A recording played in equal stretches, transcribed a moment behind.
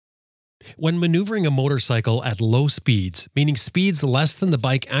When maneuvering a motorcycle at low speeds, meaning speeds less than the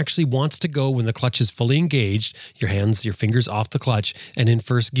bike actually wants to go when the clutch is fully engaged, your fingers off the clutch and in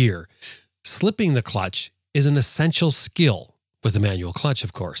first gear, slipping the clutch is an essential skill with a manual clutch,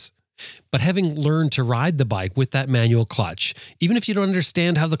 of course. But having learned to ride the bike with that manual clutch, even if you don't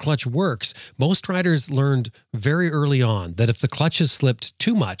understand how the clutch works, most riders learned very early on that if the clutch is slipped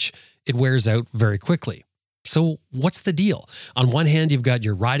too much, it wears out very quickly. So what's the deal? On one hand, you've got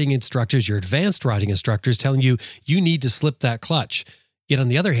your riding instructors, your advanced riding instructors telling you need to slip that clutch. Yet on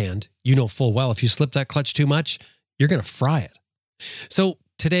the other hand, you know full well if you slip that clutch too much, you're going to fry it. So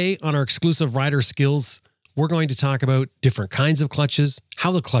today on our exclusive Rider Skills, we're going to talk about different kinds of clutches,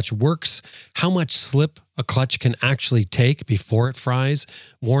 how the clutch works, how much slip a clutch can actually take before it fries,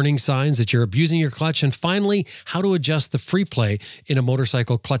 warning signs that you're abusing your clutch, and finally, how to adjust the free play in a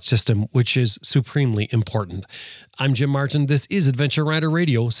motorcycle clutch system, which is supremely important. I'm Jim Martin. This is Adventure Rider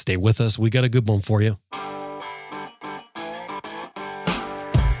Radio. Stay with us. We got a good one for you.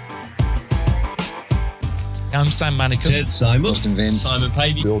 I'm Sam Manicum. Ted Simon. Austin Vince. Simon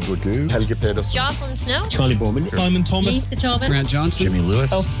Pavey. Bill Dragoo. Helga Pedersen. Jocelyn Snow. Charlie Borman. Simon Thomas. Lisa Thomas. Grant Johnson. Jimmy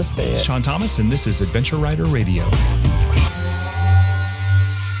Lewis. Elspeth Bayet. Sean Thomas, and this is Adventure Rider Radio.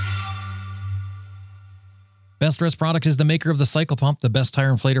 Best Rest Product is the maker of the Cycle Pump, the best tire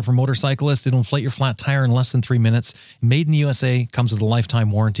inflator for motorcyclists. It'll inflate your flat tire in less than 3 minutes. Made in the USA, comes with a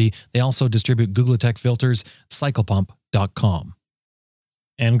lifetime warranty. They also distribute Googletech filters, cyclepump.com.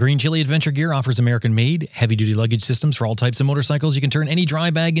 And Green Chili Adventure Gear offers American-made, heavy-duty luggage systems for all types of motorcycles. You can turn any dry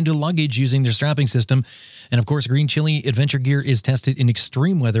bag into luggage using their strapping system. And of course, Green Chili Adventure Gear is tested in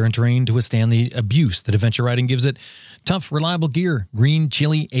extreme weather and terrain to withstand the abuse that adventure riding gives it. Tough, reliable gear.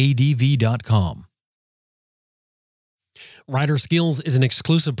 GreenChiliADV.com. Rider Skills is an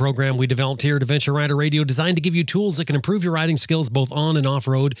exclusive program we developed here at Adventure Rider Radio designed to give you tools that can improve your riding skills both on and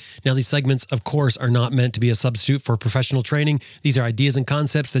off-road. Now, these segments, of course, are not meant to be a substitute for professional training. These are ideas and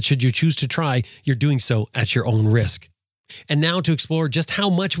concepts that should you choose to try, you're doing so at your own risk. And now to explore just how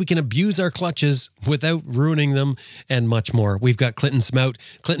much we can abuse our clutches without ruining them and much more. We've got Clinton Smout.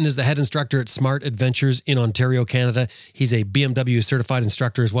 Clinton is the head instructor at Smart Adventures in Ontario, Canada. He's a BMW certified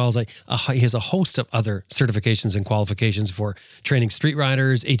instructor as well as he has a host of other certifications and qualifications for training street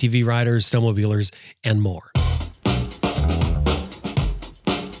riders, ATV riders, snowmobilers, and more.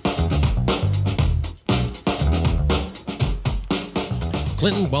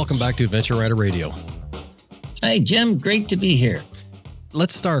 Clinton, welcome back to Adventure Rider Radio. Hi, Jim. Great to be here.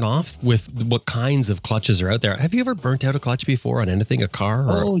 Let's start off with what kinds of clutches are out there. Have you ever burnt out a clutch before on anything, a car?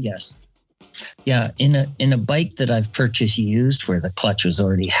 Or... Oh, yes. Yeah, in a bike that I've purchased used where the clutch was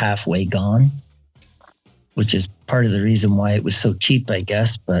already halfway gone, which is part of the reason why it was so cheap, I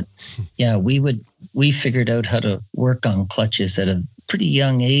guess. But yeah, we figured out how to work on clutches at a pretty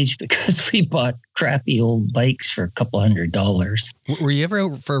young age because we bought crappy old bikes for $200. Were you ever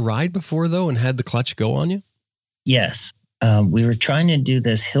out for a ride before, though, and had the clutch go on you? Yes. We were trying to do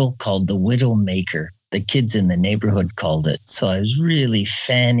this hill called the Widowmaker. The kids in the neighborhood called it. So I was really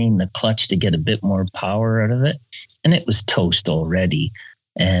fanning the clutch to get a bit more power out of it. And it was toast already.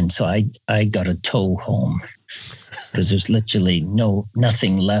 And so I got a tow home because there's literally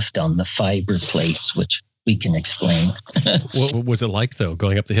nothing left on the fiber plates, which we can explain. What was it like, though,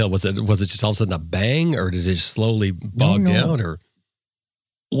 going up the hill? Was it just all of a sudden a bang, or did it just slowly bog down? Or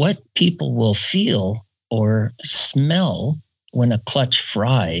what people will feel or smell when a clutch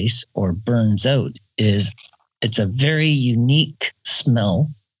fries or burns out is it's a very unique smell,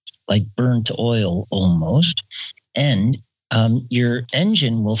 like burnt oil almost, and your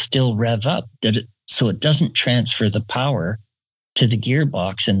engine will still rev up so it doesn't transfer the power to the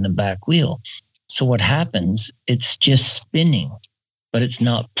gearbox in the back wheel. So what happens, it's just spinning, but it's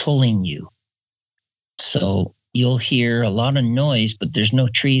not pulling you. So you'll hear a lot of noise, but there's no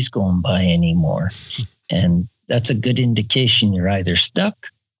trees going by anymore. And that's a good indication you're either stuck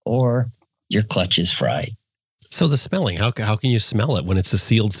or your clutch is fried. So the smelling, how can you smell it when it's a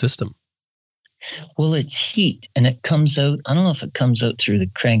sealed system? Well, it's heat and it comes out. I don't know if it comes out through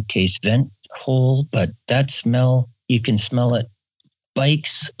the crankcase vent hole, but that smell, you can smell it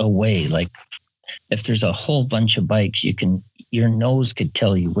bikes away. Like if there's a whole bunch of bikes, your nose could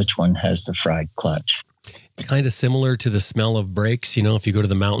tell you which one has the fried clutch. Kind of similar to the smell of brakes, if you go to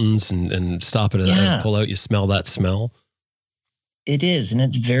the mountains and stop at and pull out, you smell that smell. It is, and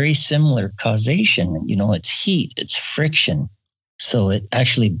it's very similar causation. It's heat, it's friction. So it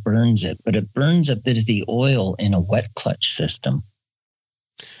actually burns it, but it burns a bit of the oil in a wet clutch system.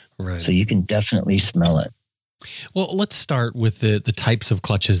 Right. So you can definitely smell it. Well, let's start with the types of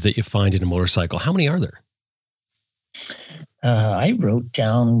clutches that you find in a motorcycle. How many are there? I wrote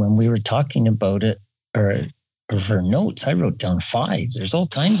down when we were talking about it, or for notes, I wrote down 5. There's all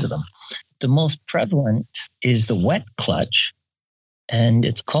kinds of them. The most prevalent is the wet clutch, and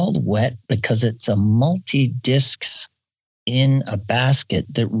it's called wet because it's a multi-discs in a basket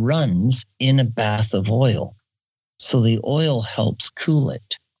that runs in a bath of oil. So the oil helps cool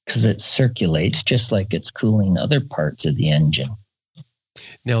it because it circulates just like it's cooling other parts of the engine.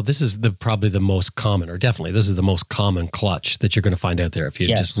 Now, this is probably the most common, or definitely this is the most common clutch that you're going to find out there if you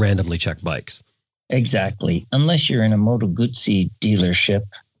just randomly check bikes. Exactly. Unless you're in a Moto Guzzi dealership,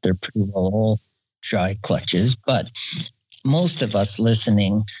 they're pretty well all dry clutches. But most of us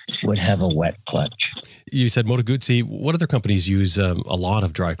listening would have a wet clutch. You said Moto Guzzi. What other companies use a lot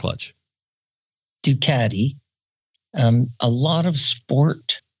of dry clutch? Ducati. A lot of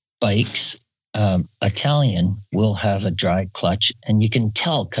sport bikes, Italian, will have a dry clutch, and you can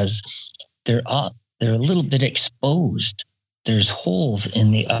tell because they're a little bit exposed. There's holes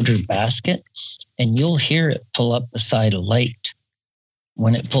in the outer basket, and you'll hear it pull up beside a light.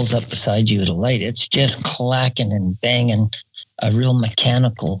 When it pulls up beside you at a light, it's just clacking and banging, a real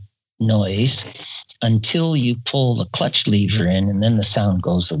mechanical noise until you pull the clutch lever in, and then the sound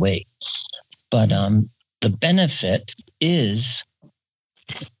goes away. But the benefit is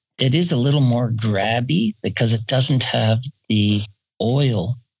it is a little more grabby because it doesn't have the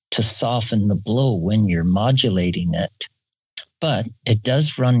oil to soften the blow when you're modulating it. But it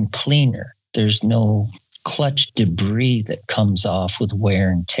does run cleaner. There's no clutch debris that comes off with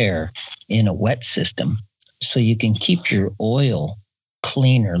wear and tear in a wet system. So you can keep your oil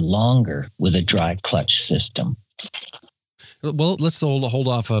cleaner longer with a dry clutch system. Well, let's hold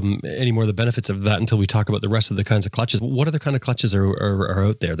off any more of the benefits of that until we talk about the rest of the kinds of clutches. What other kind of clutches are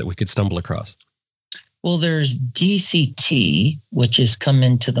out there that we could stumble across? Well, there's DCT, which has come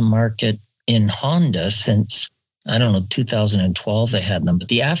into the market in Honda since, 2012 they had them. But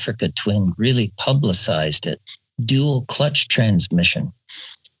the Africa Twin really publicized it. Dual clutch transmission.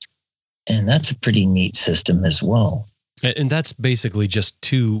 And that's a pretty neat system as well. And that's basically just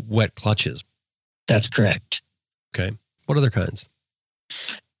 2 wet clutches. That's correct. Okay. What other kinds?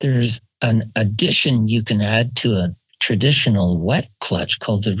 There's an addition you can add to a traditional wet clutch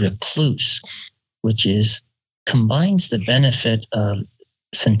called the Recluse, which combines the benefit of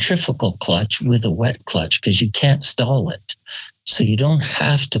centrifugal clutch with a wet clutch because you can't stall it. So you don't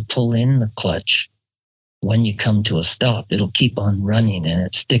have to pull in the clutch when you come to a stop. It'll keep on running and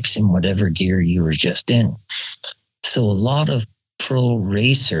it sticks in whatever gear you were just in. So a lot of pro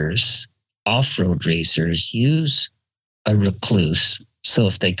racers, off-road racers, use a Recluse. So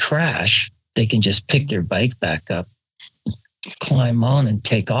if they crash, they can just pick their bike back up, climb on and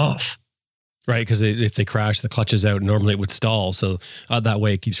take off. Right, because if they crash, the clutch is out. Normally it would stall. So that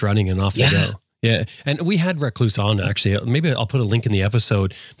way it keeps running and off they go. Yeah. And we had Recluse on, actually. Maybe I'll put a link in the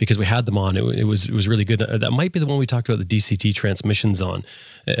episode because we had them on. It was really good. That might be the one we talked about the DCT transmissions on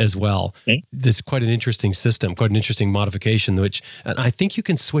as well. Okay. This is quite an interesting system, quite an interesting modification, and I think you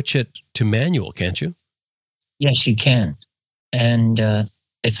can switch it to manual, can't you? Yes, you can. And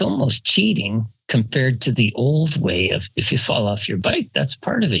it's almost cheating compared to the old way of if you fall off your bike, that's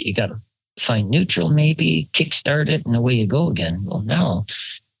part of it. You got to find neutral, maybe kickstart it, and away you go again. Well, now,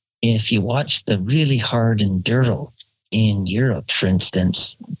 if you watch the really hard enduro in Europe, for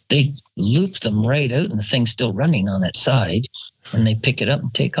instance, they loop them right out and the thing's still running on its side, and they pick it up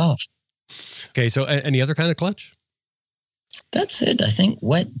and take off. Okay, so any other kind of clutch? That's it. I think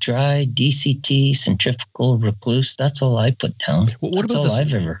wet, dry, DCT, centrifugal, Recluse. That's all I put down. What about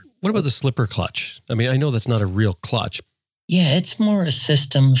the slipper clutch? I mean, I know that's not a real clutch. Yeah, it's more a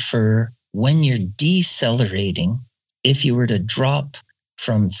system for when you're decelerating. If you were to drop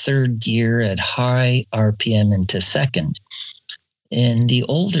from third gear at high RPM into second, in the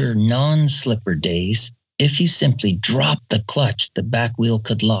older non-slipper days, if you simply drop the clutch, the back wheel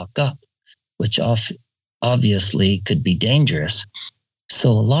could lock up, which obviously could be dangerous.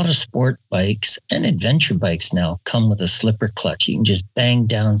 So a lot of sport bikes and adventure bikes now come with a slipper clutch. You can just bang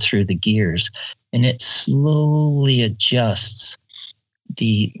down through the gears and it slowly adjusts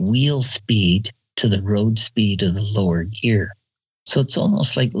the wheel speed to the road speed of the lower gear. So it's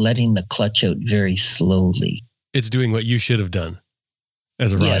almost like letting the clutch out very slowly. It's doing what you should have done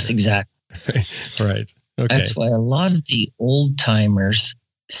as a rider. Yes, exactly. Right. Okay. That's why a lot of the old timers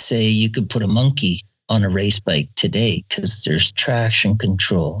say you could put a monkey on a race bike today because there's traction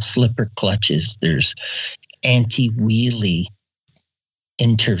control, slipper clutches, there's anti-wheelie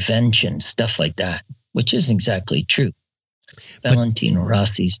intervention, stuff like that, which isn't exactly true. Valentino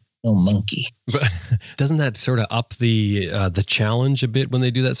Rossi's no monkey. But doesn't that sort of up the challenge a bit when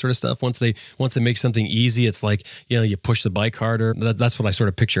they do that sort of stuff? Once they make something easy, it's like, you push the bike harder. That's what I sort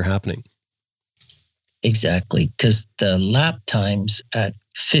of picture happening. Exactly, because the lap times at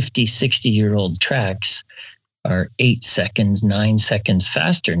 50, 60-year-old tracks are 8 seconds, 9 seconds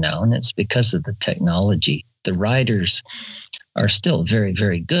faster now, and it's because of the technology. The riders are still very,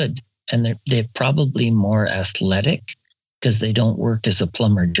 very good, and they're probably more athletic because they don't work as a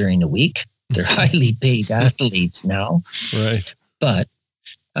plumber during the week. They're highly paid athletes now. Right. But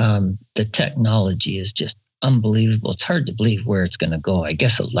the technology is just unbelievable. It's hard to believe where it's going to go. I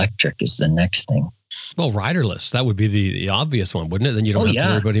guess electric is the next thing. Well, riderless, that would be the obvious one, wouldn't it? Then you don't have to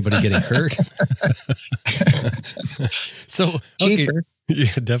worry about anybody getting hurt. So, okay. Cheaper.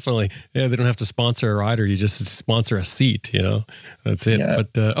 Yeah, definitely. Yeah, they don't have to sponsor a rider. You just sponsor a seat, That's it. Yeah.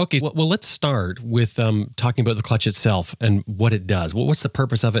 But, okay, well, let's start with talking about the clutch itself and what it does. What's the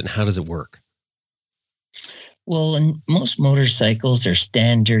purpose of it and how does it work? Well, in most motorcycles or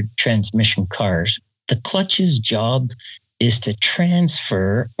standard transmission cars, the clutch's job is to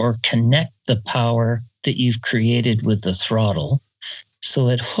transfer or connect the power that you've created with the throttle. So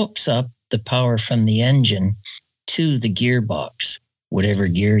it hooks up the power from the engine to the gearbox, whatever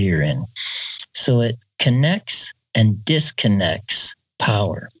gear you're in. So it connects and disconnects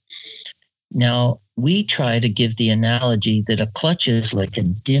power. Now, we try to give the analogy that a clutch is like a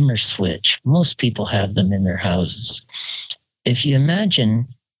dimmer switch. Most people have them in their houses. If you imagine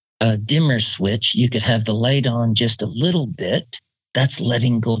a dimmer switch, you could have the light on just a little bit. That's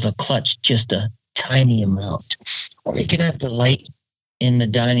letting go the clutch just a tiny amount. Or you could have the light in the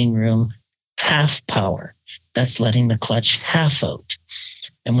dining room half power. That's letting the clutch half out.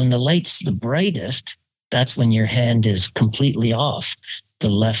 And when the light's the brightest, that's when your hand is completely off the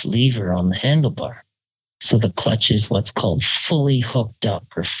left lever on the handlebar. So the clutch is what's called fully hooked up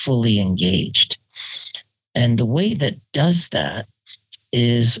or fully engaged. And the way that does that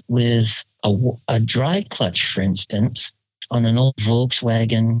is with a dry clutch, for instance, on an old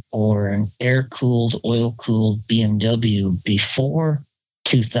Volkswagen or an air-cooled, oil-cooled BMW before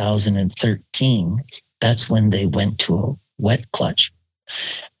 2013. That's when they went to a wet clutch.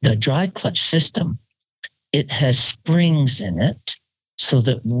 The dry clutch system, it has springs in it so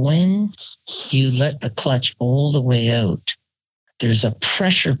that when you let the clutch all the way out, there's a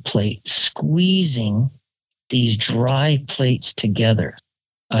pressure plate squeezing these dry plates together,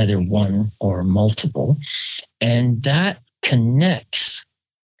 either one or multiple, and that connects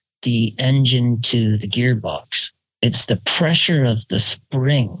the engine to the gearbox. It's the pressure of the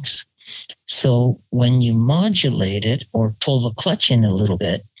springs. So when you modulate it or pull the clutch in a little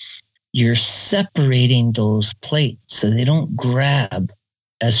bit, you're separating those plates so they don't grab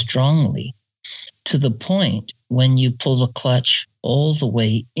as strongly, to the point when you pull the clutch all the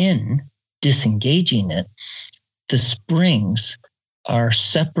way in, disengaging it, the springs are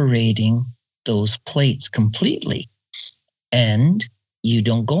separating those plates completely, and you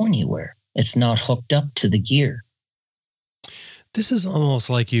don't go anywhere. It's not hooked up to the gear. This is almost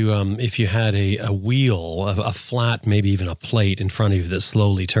like you, if you had a wheel, a flat, maybe even a plate in front of you that's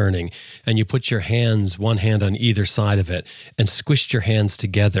slowly turning, and you put your hands, one hand on either side of it, and squished your hands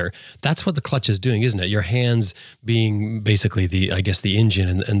together. That's what the clutch is doing, isn't it? Your hands being basically the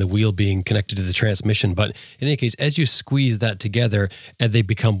engine and the wheel being connected to the transmission. But in any case, as you squeeze that together, and they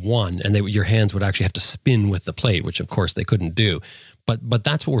become one, and your hands would actually have to spin with the plate, which of course they couldn't do. But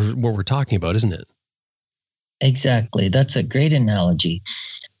that's what we're talking about, isn't it? Exactly. That's a great analogy.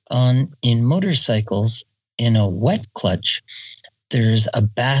 In motorcycles, in a wet clutch, there's a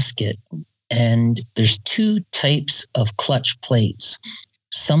basket, and there's two types of clutch plates.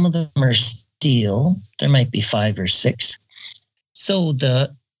 Some of them are steel. There might be 5 or 6. So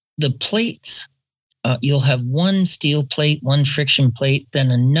the plates, you'll have one steel plate, one friction plate,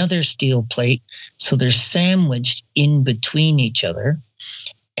 then another steel plate. So they're sandwiched in between each other.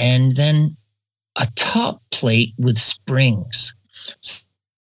 And then a top plate with springs.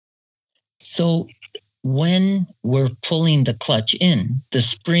 So when we're pulling the clutch in, the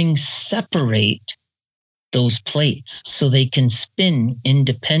springs separate those plates so they can spin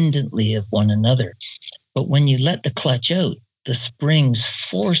independently of one another. But when you let the clutch out, the springs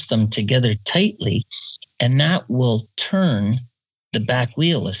force them together tightly, and that will turn the back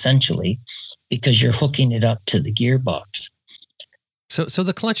wheel essentially, because you're hooking it up to the gearbox. So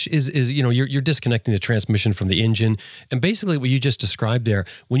the clutch is you're disconnecting the transmission from the engine, and basically what you just described there,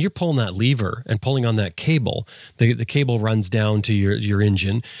 when you're pulling that lever and pulling on that cable, the cable runs down to your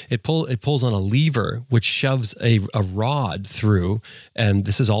engine. It pulls on a lever which shoves a rod through, and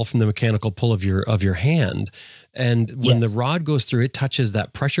this is all from the mechanical pull of your hand. And when the rod goes through, it touches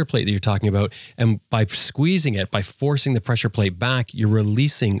that pressure plate that you're talking about, and by squeezing it, by forcing the pressure plate back, you're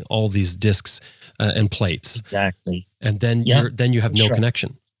releasing all these discs and plates. Exactly. And then you have no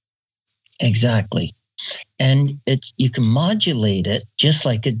connection. Exactly. And you can modulate it just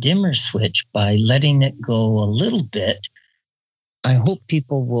like a dimmer switch by letting it go a little bit. I hope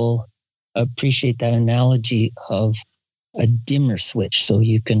people will appreciate that analogy of a dimmer switch. So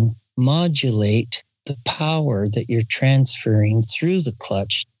you can modulate the power that you're transferring through the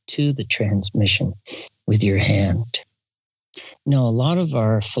clutch to the transmission with your hand. Now, a lot of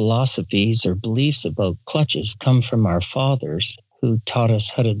our philosophies or beliefs about clutches come from our fathers who taught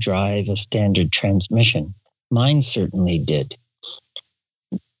us how to drive a standard transmission. Mine certainly did.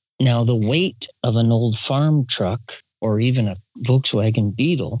 Now, the weight of an old farm truck or even a Volkswagen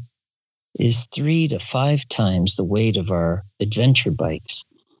Beetle is 3 to 5 times the weight of our adventure bikes.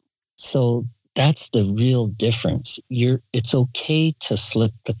 So that's the real difference. It's okay to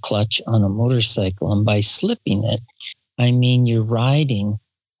slip the clutch on a motorcycle, and by slipping it, I mean you're riding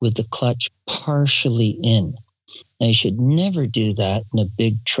with the clutch partially in. Now, you should never do that in a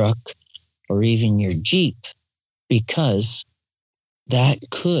big truck or even your Jeep, because that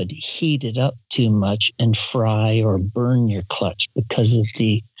could heat it up too much and fry or burn your clutch because of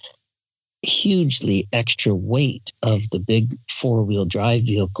the hugely extra weight of the big 4-wheel drive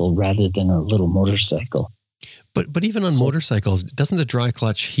vehicle rather than a little motorcycle. But even on motorcycles, doesn't the dry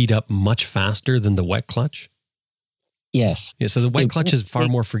clutch heat up much faster than the wet clutch? Yes. Yeah, so the wet clutch is far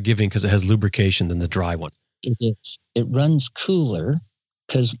more forgiving because it has lubrication than the dry one. It is. It runs cooler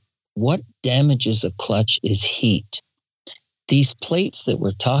because what damages a clutch is heat. These plates that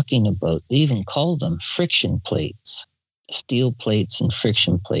we're talking about, they even call them friction plates, steel plates and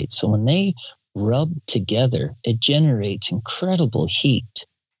friction plates. So when they rub together, it generates incredible heat.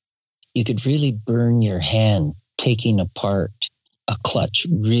 You could really burn your hand taking apart a clutch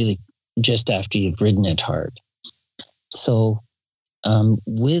really just after you've ridden it hard. So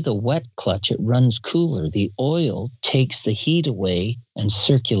with a wet clutch, it runs cooler. The oil takes the heat away and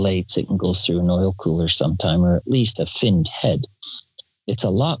circulates. It can go through an oil cooler sometime, or at least a finned head. It's a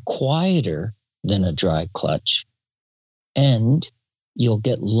lot quieter than a dry clutch, and you'll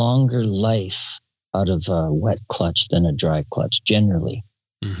get longer life out of a wet clutch than a dry clutch generally.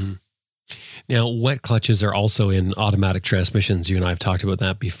 Mm-hmm. Now, wet clutches are also in automatic transmissions. You and I have talked about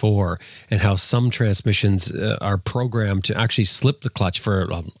that before, and how some transmissions are programmed to actually slip the clutch for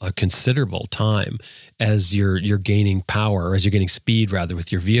a considerable time as you're gaining power, or as you're gaining speed, rather,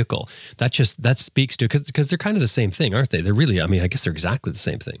 with your vehicle. That speaks to, because they're kind of the same thing, aren't they? They're really, I guess they're exactly the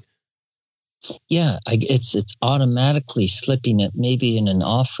same thing. Yeah, it's automatically slipping it, maybe in an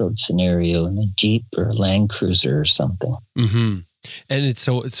off-road scenario in a Jeep or a Land Cruiser or something. Mm-hmm. And it's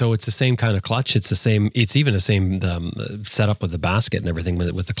so it's the same kind of clutch. It's even the same setup with the basket and everything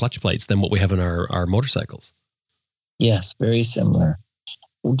with the clutch plates than what we have in our motorcycles. Yes, very similar.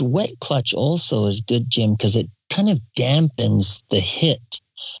 The wet clutch also is good, Jim, because it kind of dampens the hit,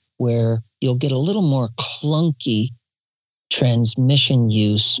 where you'll get a little more clunky transmission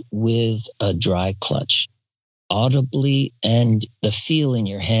use with a dry clutch, audibly, and the feel in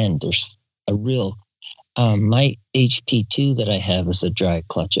your hand. There's a real my HP2 that I have is a dry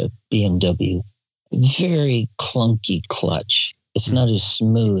clutch, a BMW. Very clunky clutch. It's not as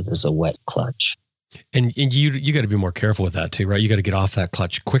smooth as a wet clutch. And you got to be more careful with that too, right? You got to get off that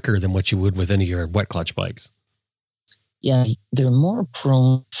clutch quicker than what you would with any of your wet clutch bikes. Yeah, they're more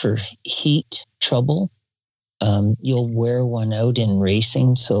prone for heat trouble. You'll wear one out in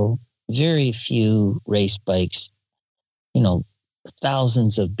racing, so very few race bikes,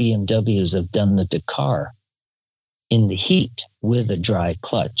 thousands of BMWs have done the Dakar in the heat with a dry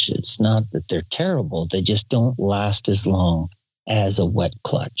clutch. It's not that they're terrible. They just don't last as long as a wet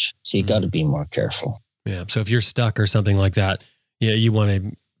clutch. So you got to be more careful. Yeah. So if you're stuck or something like that, yeah, you want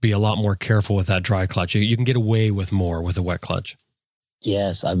to be a lot more careful with that dry clutch. You can get away with more with a wet clutch.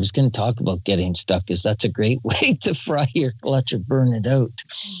 Yes. I was going to talk about getting stuck, because that's a great way to fry your clutch or burn it out.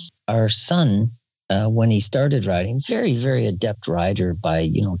 Our son, when he started riding, very, very adept rider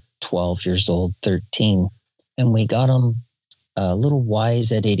by, 12 years old, 13. And we got him a little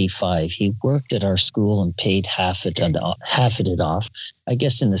YZ85. He worked at our school and paid half it off. I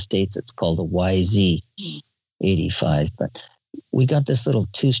guess in the States it's called a YZ85. But we got this little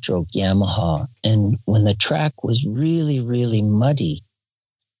 2-stroke Yamaha, and when the track was really, really muddy,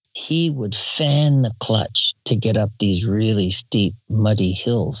 he would fan the clutch to get up these really steep, muddy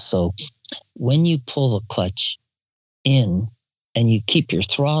hills. So when you pull the clutch in and you keep your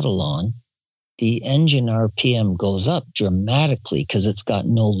throttle on, the engine RPM goes up dramatically because it's got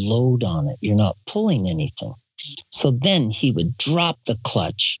no load on it. You're not pulling anything. So then he would drop the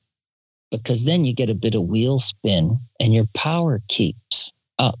clutch, because then you get a bit of wheel spin and your power keeps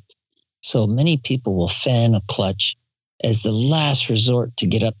up. So many people will fan a clutch as the last resort to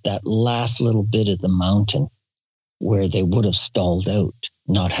get up that last little bit of the mountain where they would have stalled out,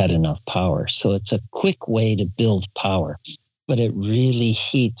 not had enough power. So it's a quick way to build power, but it really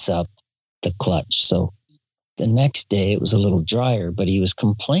heats up the clutch. So the next day it was a little drier, but he was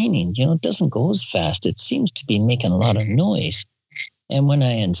complaining, it doesn't go as fast. It seems to be making a lot of noise. And when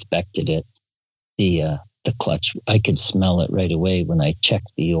I inspected it, the clutch, I could smell it right away when I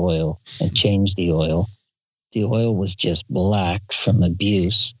checked the oil and changed the oil. The oil was just black from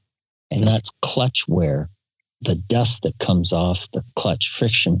abuse, and that's clutch wear. The dust that comes off the clutch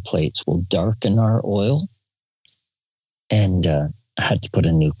friction plates will darken our oil, and I had to put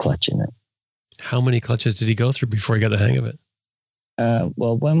a new clutch in it. How many clutches did he go through before he got the hang of it?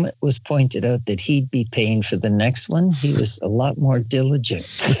 Well, when it was pointed out that he'd be paying for the next one, he was a lot more diligent.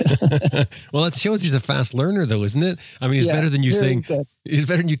 Well, that shows he's a fast learner, though, isn't it? I mean, he's better than you saying, he's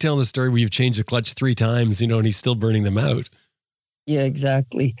better than you telling the story where you've changed the clutch 3 times, and he's still burning them out. Yeah,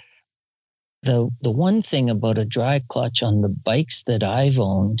 exactly. The one thing about a dry clutch on the bikes that I've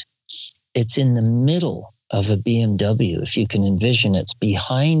owned, it's in the middle of a BMW. If you can envision, it's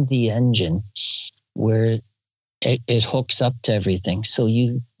behind the engine where it hooks up to everything. So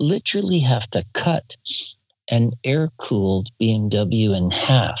you literally have to cut an air-cooled BMW in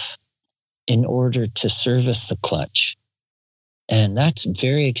half in order to service the clutch. And that's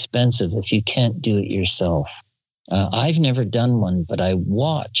very expensive if you can't do it yourself. I've never done one, but I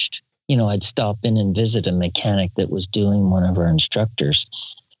watched. I'd stop in and visit a mechanic that was doing one of our instructors.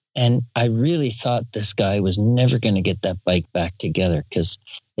 And I really thought this guy was never going to get that bike back together because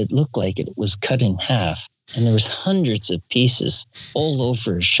it looked like it was cut in half. And there was hundreds of pieces all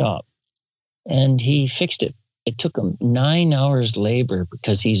over his shop. And he fixed it. It took him 9 hours labor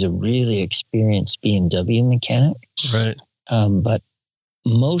because he's a really experienced BMW mechanic. Right. But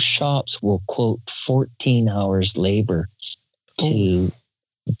most shops will quote 14 hours labor to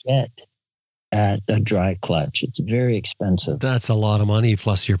get at a dry clutch. It's very expensive. That's a lot of money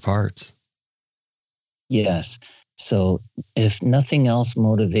plus your parts. Yes. So if nothing else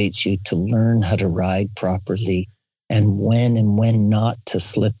motivates you to learn how to ride properly and when not to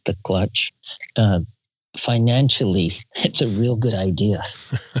slip the clutch, financially, it's a real good idea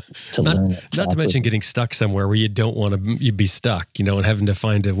to learn it. Not to mention getting stuck somewhere where you don't want to be stuck, and having to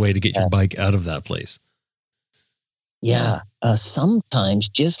find a way to get your bike out of that place. Yeah. Sometimes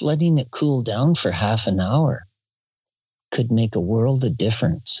just letting it cool down for half an hour could make a world of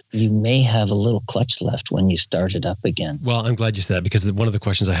difference. You may have a little clutch left when you start it up again. Well, I'm glad you said that because one of the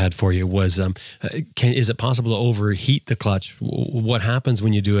questions I had for you was, is it possible to overheat the clutch? What happens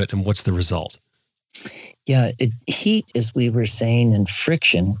when you do it and what's the result? Yeah, heat, as we were saying, and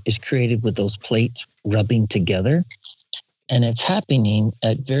friction is created with those plates rubbing together. And it's happening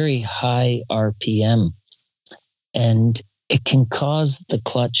at very high RPM. And it can cause the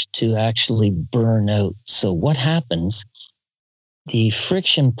clutch to actually burn out. So what happens, the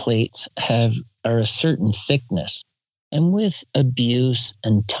friction plates are a certain thickness. And with abuse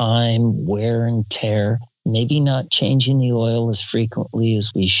and time, wear and tear, maybe not changing the oil as frequently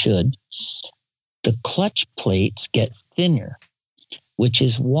as we should, the clutch plates get thinner, which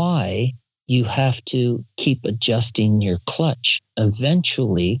is why you have to keep adjusting your clutch.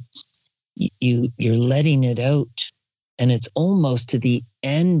 Eventually, you're letting it out, and it's almost to the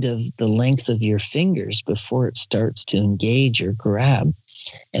end of the length of your fingers before it starts to engage or grab.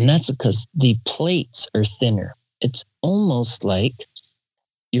 And that's because the plates are thinner. It's almost like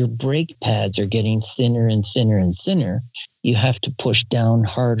your brake pads are getting thinner and thinner and thinner. You have to push down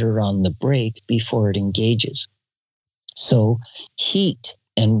harder on the brake before it engages. So heat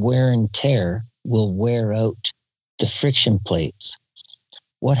and wear and tear will wear out the friction plates.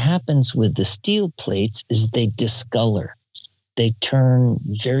 What happens with the steel plates is they discolor. They turn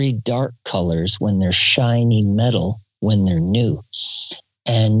very dark colors when they're shiny metal, when they're new.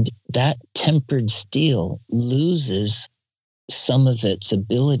 And that tempered steel loses some of its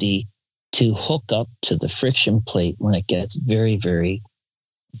ability to hook up to the friction plate when it gets very, very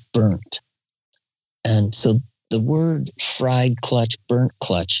burnt. And so the word fried clutch, burnt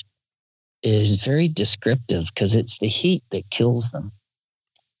clutch, is very descriptive because it's the heat that kills them.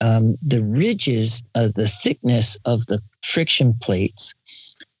 The ridges of the thickness of the friction plates,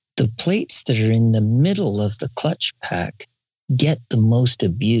 the plates that are in the middle of the clutch pack get the most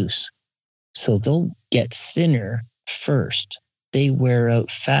abuse. So they'll get thinner first. They wear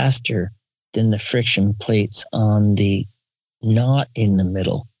out faster than the friction plates on the not in the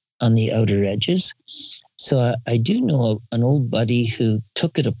middle, on the outer edges. So I do know an old buddy who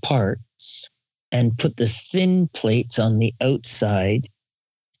took it apart and put the thin plates on the outside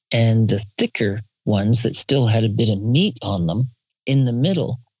and the thicker ones that still had a bit of meat on them in the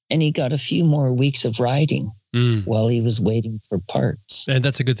middle. And he got a few more weeks of riding while he was waiting for parts. And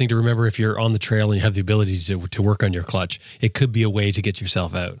that's a good thing to remember if you're on the trail and you have the ability to work on your clutch. It could be a way to get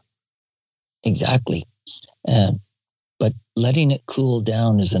yourself out. Exactly. But letting it cool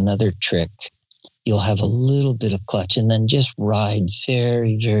down is another trick. You'll have a little bit of clutch and then just ride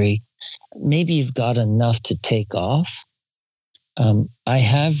very, very, maybe you've got enough to take off. I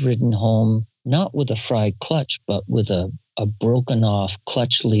have ridden home, not with a fried clutch, but with a broken off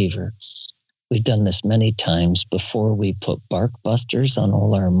clutch lever. We've done this many times before we put bark busters on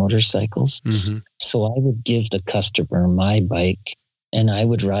all our motorcycles. Mm-hmm. So I would give the customer my bike and I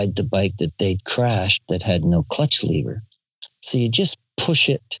would ride the bike that they'd crashed that had no clutch lever. So you just push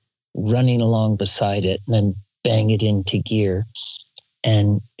it running along beside it and then bang it into gear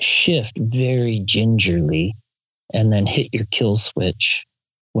and shift very gingerly and then hit your kill switch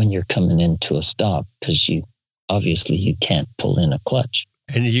when you're coming into a stop because you can't pull in a clutch.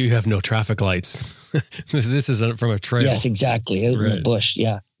 And you have no traffic lights. This isn't from a trail. Yes, exactly. Out in the bush.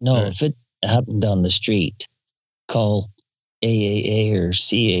 Yeah. No, if it happened down the street, call AAA or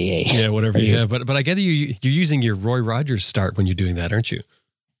CAA. Yeah, whatever you have. But I gather you're using your Roy Rogers start when you're doing that, aren't you?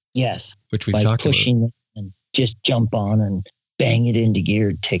 Yes. Which we've talked about. By pushing it and just jump on and bang it into gear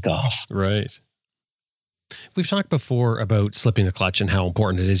and take off. Right. We've talked before about slipping the clutch and how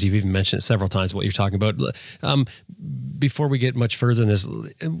important it is. You've even mentioned it several times, what you're talking about. Before we get much further in this,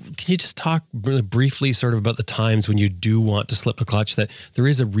 can you just talk really briefly sort of about the times when you do want to slip the clutch, that there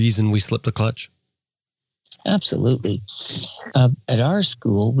is a reason we slip the clutch? Absolutely. At our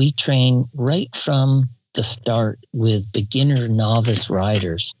school, we train right from the start with beginner novice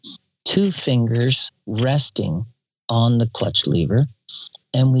riders, 2 fingers resting on the clutch lever,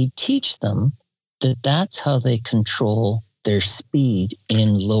 and we teach them that's how they control their speed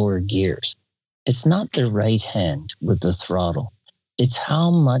in lower gears. It's not their right hand with the throttle. It's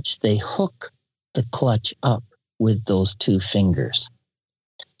how much they hook the clutch up with those 2 fingers.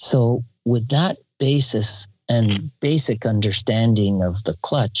 So with that basis and basic understanding of the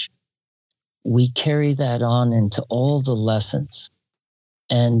clutch, we carry that on into all the lessons.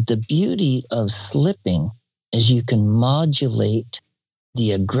 And the beauty of slipping is you can modulate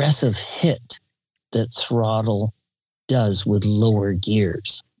the aggressive hit that throttle does with lower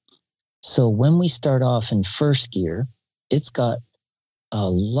gears. So when we start off in first gear, it's got a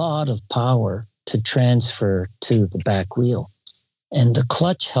lot of power to transfer to the back wheel. And the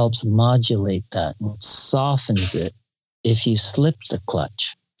clutch helps modulate that and softens it if you slip the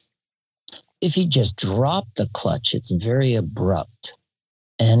clutch. If you just drop the clutch, it's very abrupt.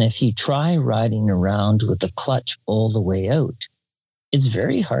 And if you try riding around with the clutch all the way out, it's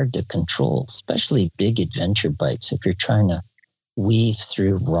very hard to control, especially big adventure bikes if you're trying to weave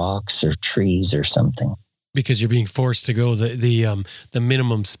through rocks or trees or something. Because you're being forced to go the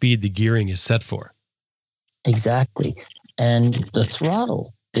minimum speed the gearing is set for. Exactly. And the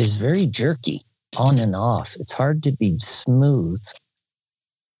throttle is very jerky, on and off. It's hard to be smooth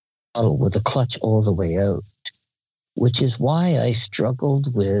with the clutch all the way out, which is why I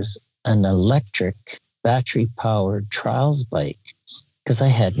struggled with an electric battery-powered trials bike, because I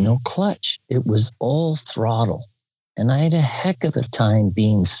had no clutch. It was all throttle, and I had a heck of a time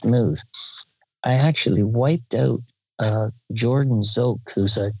being smooth. I actually wiped out Jordan Zoke,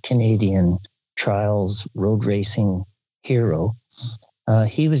 who's a Canadian trials road racing hero.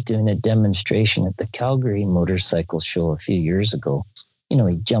 He was doing a demonstration at the Calgary Motorcycle Show a few years ago. You know,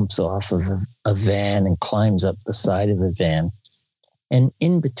 he jumps off of a van and climbs up the side of the van. And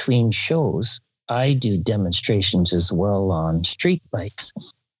in between shows, I do demonstrations as well on street bikes.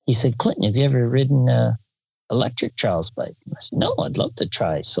 He said, "Clinton, have you ever ridden an electric trials bike?" I said, "No, I'd love to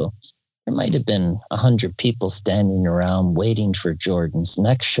try." So there might have been 100 people standing around waiting for Jordan's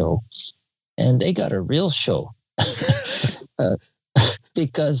next show. And they got a real show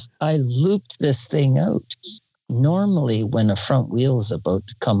because I looped this thing out. Normally, when a front wheel is about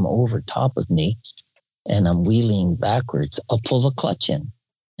to come over top of me and I'm wheeling backwards, I'll pull the clutch in.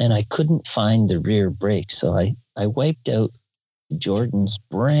 And I couldn't find the rear brake. So I wiped out Jordan's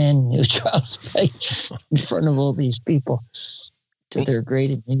brand new trials bike in front of all these people, to their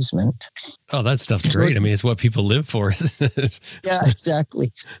great amusement. Oh, that stuff's great. I mean, it's what people live for. Yeah,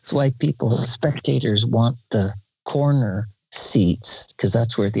 exactly. That's why spectators want the corner seats, because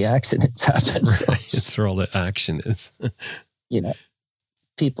that's where the accidents happen. Right. It's where all the action is.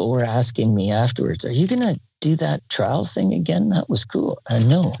 People were asking me afterwards, are you going to do that trials thing again? That was cool.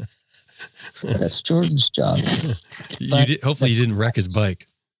 No, that's Jordan's job. Hopefully you didn't wreck his bike.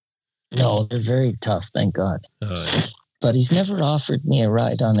 No, they're very tough, thank God. But he's never offered me a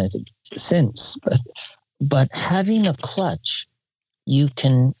ride on it since. But having a clutch, you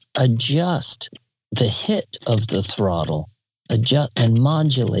can adjust the hit of the throttle, adjust and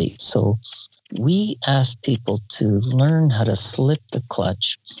modulate. So we ask people to learn how to slip the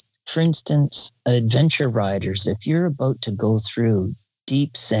clutch. For instance, adventure riders, if you're about to go through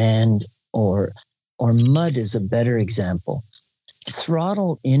deep sand or mud is a better example.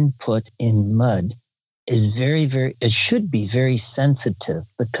 Throttle input in mud is it should be very sensitive,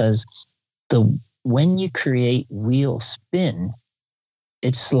 because when you create wheel spin,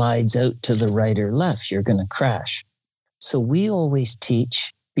 it slides out to the right or left. You're going to crash. So we always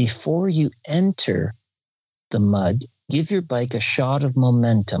teach, before you enter the mud, give your bike a shot of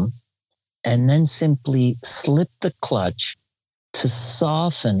momentum and then simply slip the clutch to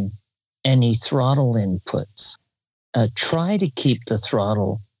soften any throttle inputs. Try to keep the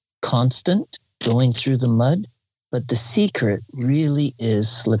throttle constant going through the mud, but the secret really is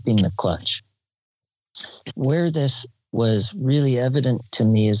slipping the clutch. Where this was really evident to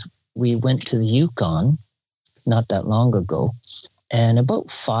me is we went to the Yukon not that long ago, and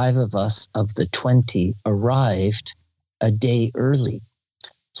about 5 of us of the 20 arrived a day early.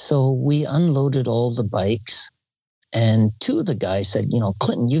 So we unloaded all the bikes, and 2 of the guys said,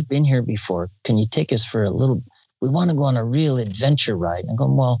 Clinton, you've been here before. Can you take us for we want to go on a real adventure ride. And I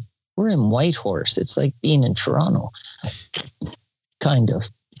go, well, we're in Whitehorse. It's like being in Toronto, kind of,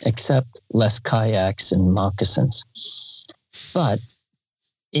 except less kayaks and moccasins. But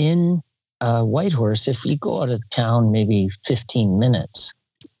in Whitehorse, if you go out of town maybe 15 minutes,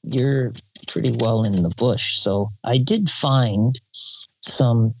 you're pretty well in the bush. So I did find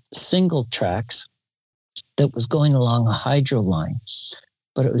some single tracks that was going along a hydro line,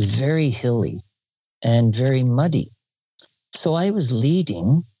 but it was very hilly and very muddy. So I was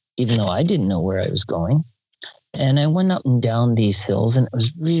leading, even though I didn't know where I was going. And I went up and down these hills, and it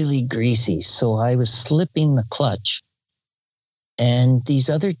was really greasy. So I was slipping the clutch. And these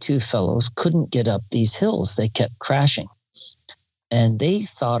other 2 fellows couldn't get up these hills. They kept crashing. And they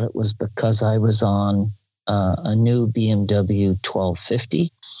thought it was because I was on a new BMW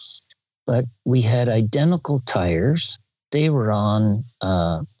 1250. But we had identical tires. They were on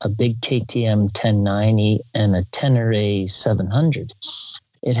a big KTM 1090 and a Tenere 700.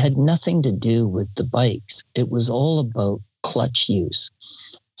 It had nothing to do with the bikes. It was all about clutch use.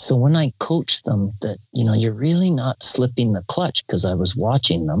 So when I coached them that, you're really not slipping the clutch, because I was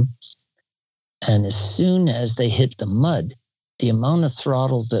watching them. And as soon as they hit the mud, the amount of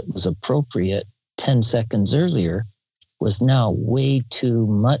throttle that was appropriate 10 seconds earlier was now way too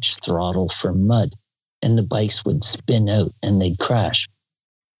much throttle for mud. And the bikes would spin out and they'd crash.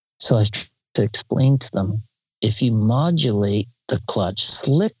 So I tried to explain to them, if you modulate the clutch,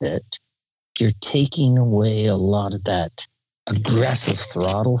 slip it, you're taking away a lot of that aggressive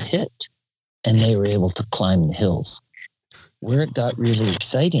throttle hit, and they were able to climb the hills. Where it got really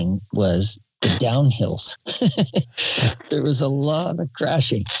exciting was the downhills. There was a lot of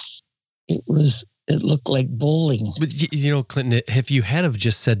crashing. It looked like bowling. But Clinton, if you had have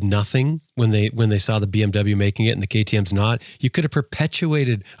just said nothing when they saw the BMW making it and the KTM's not, you could have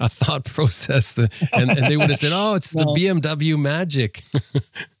perpetuated a thought process and they would have said, "Oh, it's the BMW magic."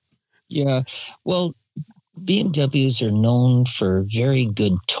 Yeah, well, BMWs are known for very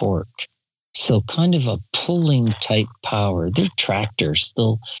good torque, so kind of a pulling type power. They're tractors.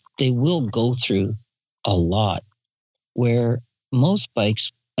 They will go through a lot, where most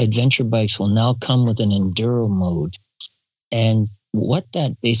bikes, adventure bikes, will now come with an enduro mode. And what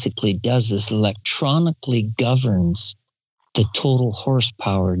that basically does is electronically governs the total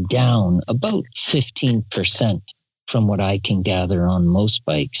horsepower down about 15% from what I can gather on most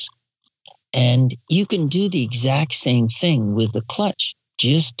bikes. And you can do the exact same thing with the clutch.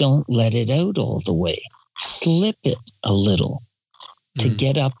 Just don't let it out all the way. Slip it a little to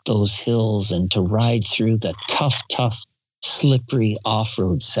get up those hills and to ride through the tough, slippery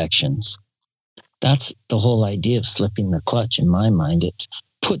off-road sections. That's the whole idea of slipping the clutch in my mind. It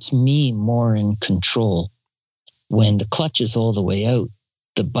puts me more in control. When the clutch is all the way out,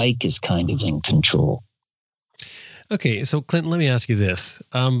 the bike is kind of in control. Okay, so Clinton, let me ask you this.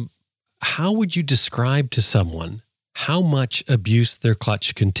 How would you describe to someone how much abuse their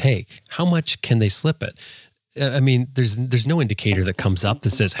clutch can take? How much can they slip it? I mean, there's no indicator that comes up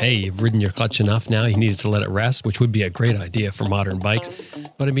that says, hey, you've ridden your clutch enough now, you needed to let it rest, which would be a great idea for modern bikes.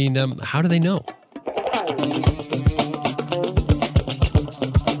 But I mean, how do they know?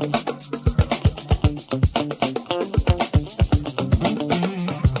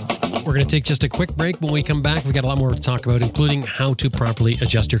 We're going to take just a quick break. When we come back, we've got a lot more to talk about, including how to properly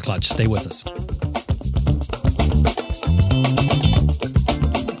adjust your clutch. Stay with us.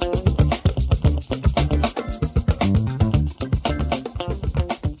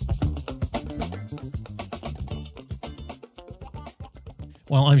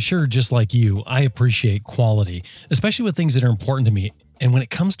 Well, I'm sure just like you, I appreciate quality, especially with things that are important to me. And when it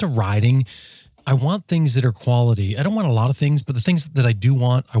comes to riding, I want things that are quality. I don't want a lot of things, but the things that I do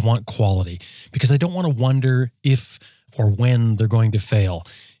want, I want quality because I don't want to wonder if or when they're going to fail.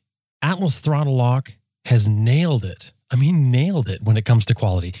 Atlas Throttle Lock has nailed it. I mean, nailed it when it comes to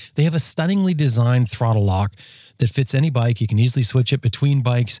quality. They have a stunningly designed throttle lock that fits any bike. You can easily switch it between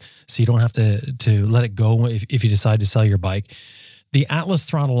bikes, so you don't have to let it go if you decide to sell your bike. The Atlas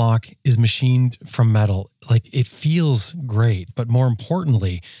Throttle Lock is machined from metal. Like, it feels great, but more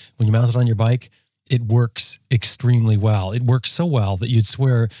importantly, when you mount it on your bike, it works extremely well. It works so well that you'd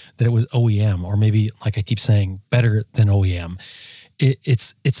swear that it was OEM, or maybe, like I keep saying, better than OEM.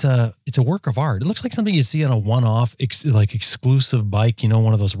 It's a work of art. It looks like something you see on a one-off, exclusive bike. You know,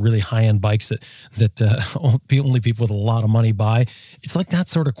 one of those really high-end bikes that only people with a lot of money buy. It's like that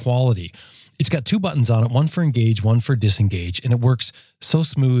sort of quality. It's got two buttons on it, one for engage, one for disengage, and it works so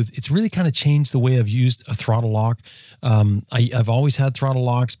smooth. It's really kind of changed the way I've used a throttle lock. I've always had throttle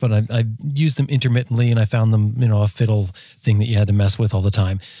locks, but I've used them intermittently, and I found them, a fiddle thing that you had to mess with all the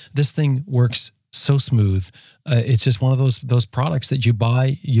time. This thing works so smooth. It's just one of those products that you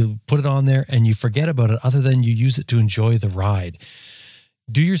buy, you put it on there, and you forget about it other than you use it to enjoy the ride.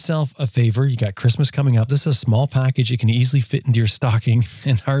 Do yourself a favor. You got Christmas coming up. This is a small package. It can easily fit into your stocking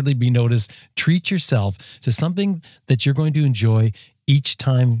and hardly be noticed. Treat yourself to something that you're going to enjoy each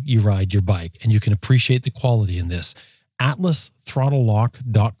time you ride your bike, and you can appreciate the quality in this.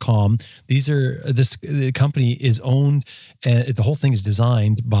 AtlasThrottleLock.com. This company is owned, the whole thing is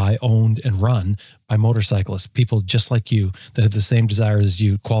designed by, owned, and run by motorcyclists, people just like you that have the same desire as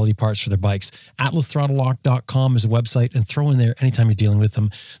you, quality parts for their bikes. AtlasThrottleLock.com is a website, and throw in there anytime you're dealing with them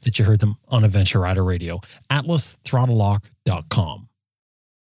that you heard them on Adventure Rider Radio. AtlasThrottleLock.com.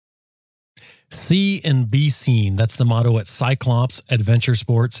 See and be seen. That's the motto at Cyclops Adventure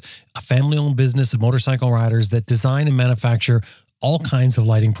Sports, a family-owned business of motorcycle riders that design and manufacture all kinds of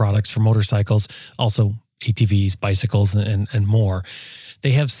lighting products for motorcycles, also ATVs, bicycles, and more.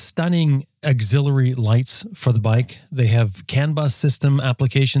 They have stunning auxiliary lights for the bike. They have CAN bus system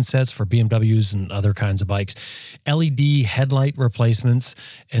application sets for BMWs and other kinds of bikes, LED headlight replacements,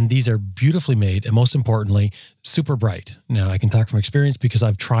 and these are beautifully made, and most importantly, super bright. Now, I can talk from experience because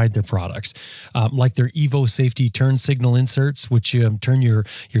I've tried their products, like their Evo Safety turn signal inserts, which turn your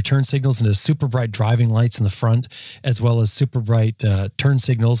turn signals into super bright driving lights in the front, as well as super bright turn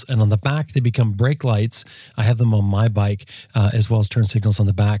signals. And on the back, they become brake lights. I have them on my bike, as well as turn signals on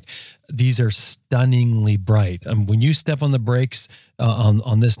the back. These are stunningly bright. When you step on the brakes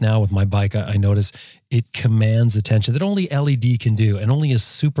on this now with my bike, I notice it commands attention that only LED can do, and only a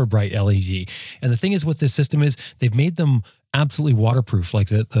super bright LED. And the thing is with this system is they've made them absolutely waterproof. Like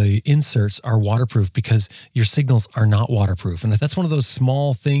the inserts are waterproof because your signals are not waterproof. And that's one of those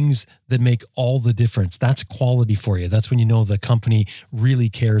small things that make all the difference. That's quality for you. That's when you know the company really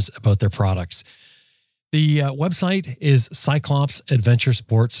cares about their products. The website is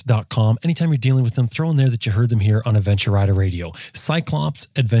CyclopsAdventuresports.com. Anytime you're dealing with them, throw in there that you heard them here on Adventure Rider Radio.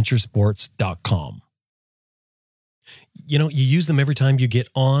 CyclopsAdventuresports.com. You use them every time you get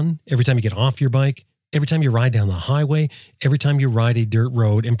on, every time you get off your bike, every time you ride down the highway, every time you ride a dirt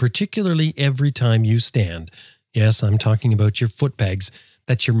road, and particularly every time you stand. Yes, I'm talking about your foot pegs.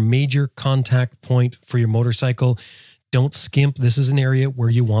 That's your major contact point for your motorcycle. Don't skimp. This is an area where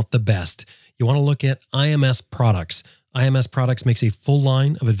you want the best. You want to look at IMS Products. IMS Products makes a full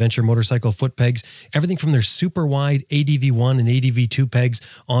line of adventure motorcycle foot pegs, everything from their super wide ADV1 and ADV2 pegs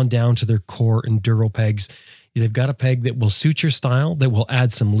on down to their core enduro pegs. They've got a peg that will suit your style, that will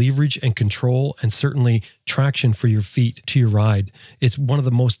add some leverage and control and certainly traction for your feet to your ride. It's one of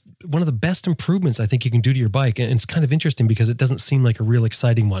the best improvements I think you can do to your bike. And it's kind of interesting because it doesn't seem like a real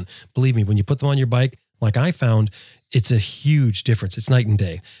exciting one. Believe me, when you put them on your bike, like I found, it's a huge difference. It's night and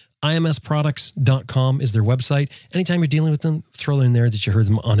day. IMSproducts.com is their website. Anytime you're dealing with them, throw in there that you heard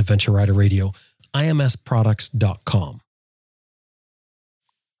them on Adventure Rider Radio. imsproducts.com.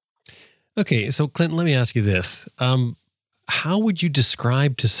 Okay, so Clinton, let me ask you this. How would you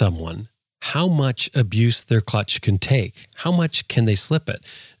describe to someone how much abuse their clutch can take? How much can they slip it?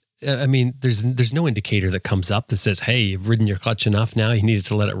 I mean, there's no indicator that comes up that says, hey, you've ridden your clutch enough now, you needed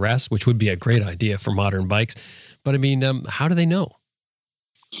to let it rest, which would be a great idea for modern bikes. But I mean, how do they know?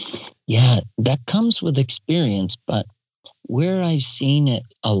 Yeah, that comes with experience. But where I've seen it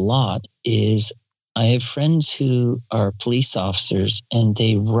a lot is I have friends who are police officers and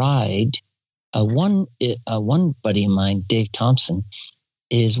they ride. One buddy of mine, Dave Thompson,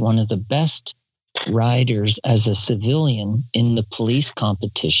 is one of the best riders as a civilian in the police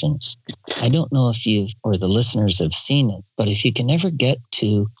competitions. I don't know if you've or the listeners have seen it, but if you can ever get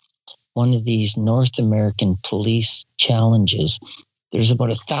to one of these North American police challenges, there's about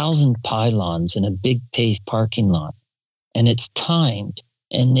 1,000 pylons in a big paved parking lot, and it's timed,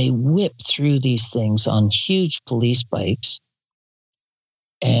 and they whip through these things on huge police bikes,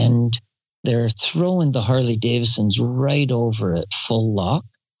 and they're throwing the Harley Davidsons right over at full lock.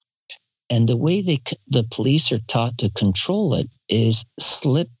 And the way the police are taught to control it is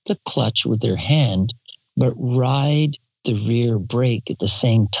slip the clutch with their hand, but ride the rear brake at the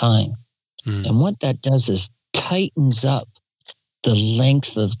same time. And what that does is tightens up the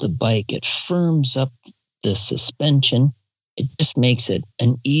length of the bike. It firms up the suspension. It just makes it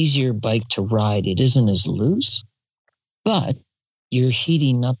an easier bike to ride. It isn't as loose, but you're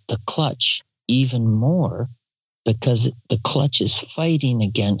heating up the clutch even more because the clutch is fighting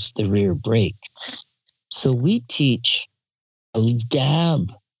against the rear brake. So we teach a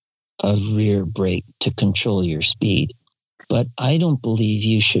dab of rear brake to control your speed, but I don't believe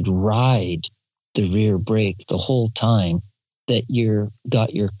you should ride the rear brake the whole time that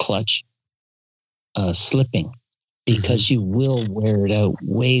got your clutch slipping, because you will wear it out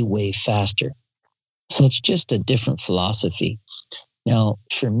way, way faster. So it's just a different philosophy. Now,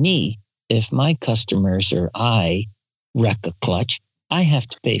 for me, if my customers or I wreck a clutch, I have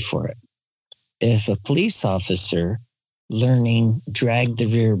to pay for it. If a police officer learning drag the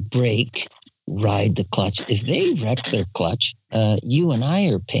rear brake, ride the clutch, if they wreck their clutch, you and I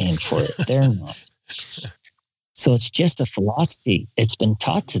are paying for it. They're not. So it's just a philosophy. It's been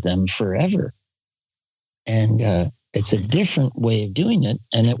taught to them forever. And it's a different way of doing it,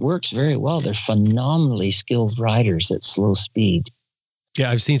 and it works very well. They're phenomenally skilled riders at slow speed. Yeah,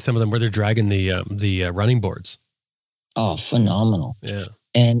 I've seen some of them where they're dragging the running boards. Oh, phenomenal. Yeah.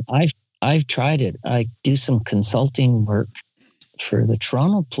 And I've tried it. I do some consulting work for the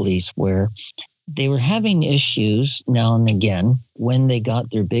Toronto Police where they were having issues now and again when they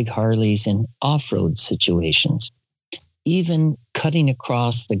got their big Harleys in off-road situations, even cutting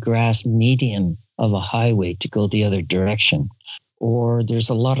across the grass median of a highway to go the other direction. Or there's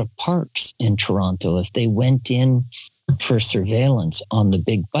a lot of parks in Toronto. If they went in for surveillance on the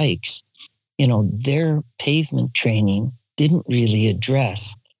big bikes, their pavement training didn't really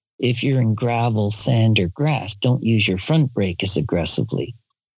address if you're in gravel, sand, or grass, don't use your front brake as aggressively.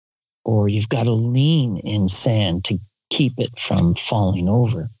 Or you've got to lean in sand to keep it from falling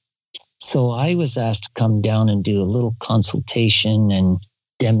over. So I was asked to come down and do a little consultation and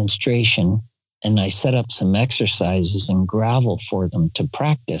demonstration, and I set up some exercises in gravel for them to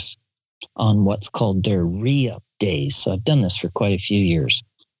practice on what's called their re-up days. So I've done this for quite a few years.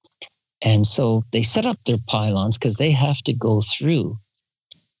 And so they set up their pylons because they have to go through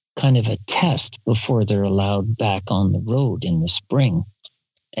kind of a test before they're allowed back on the road in the spring.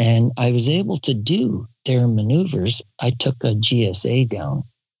 And I was able to do their maneuvers. I took a GSA down,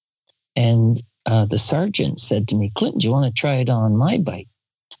 and the sergeant said to me, "Clinton, do you want to try it on my bike?"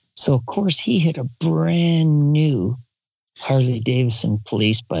 So, of course, he hit a brand new Harley Davidson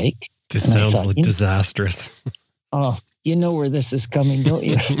police bike. This sounds like disastrous. Oh, you know where this is coming, don't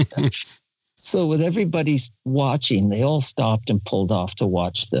you? So with everybody watching, they all stopped and pulled off to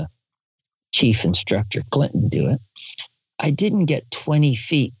watch the chief instructor, Clinton, do it. I didn't get 20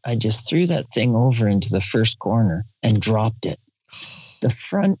 feet. I just threw that thing over into the first corner and dropped it.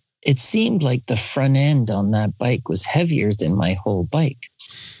 It seemed like the front end on that bike was heavier than my whole bike.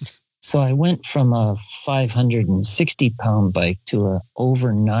 So I went from a 560-pound bike to a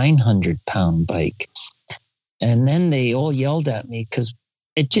over 900-pound bike. And then they all yelled at me because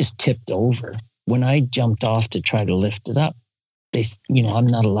it just tipped over. When I jumped off to try to lift it up, I'm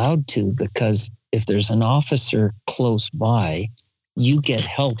not allowed to, because if there's an officer close by, you get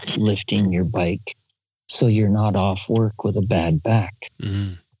help lifting your bike so you're not off work with a bad back.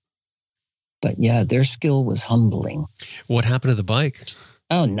 Mm. But yeah, their skill was humbling. What happened to the bike?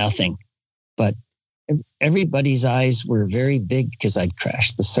 Oh, nothing. But everybody's eyes were very big because I'd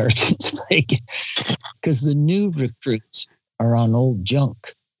crashed the sergeant's bike. Because the new recruits are on old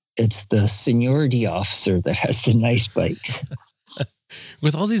junk. It's the seniority officer that has the nice bikes.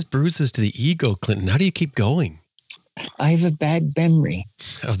 With all these bruises to the ego, Clinton, how do you keep going? I have a bad memory.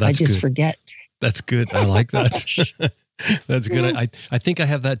 Oh, that's I just good. forget. That's good. I like that. That's good. I think I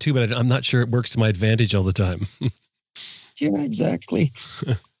have that too, but I'm not sure it works to my advantage all the time. Yeah, exactly.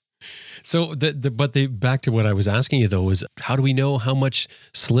 So, back to what I was asking you though is how do we know how much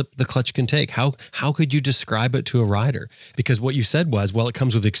slip the clutch can take? How could you describe it to a rider? Because what you said was, well, it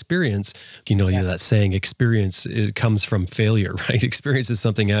comes with experience. You know that saying, experience it comes from failure, right? Experience is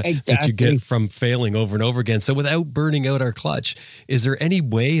something that you get from failing over and over again. So, without burning out our clutch, is there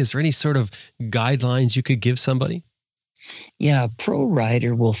any sort of guidelines you could give somebody? Yeah, a pro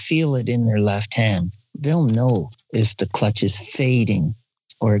rider will feel it in their left hand. They'll know if the clutch is fading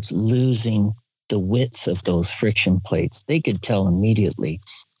or it's losing the width of those friction plates. They could tell immediately.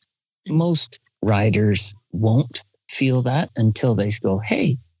 Most riders won't feel that until they go,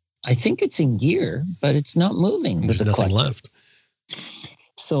 hey, I think it's in gear, but it's not moving. There's nothing left.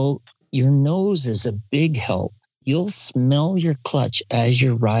 So your nose is a big help. You'll smell your clutch as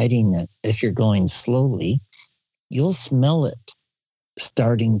you're riding it. If you're going slowly, you'll smell it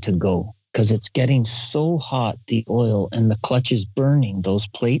starting to go. Because it's getting so hot, the oil, and the clutch is burning those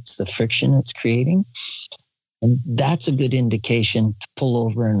plates, the friction it's creating. And that's a good indication to pull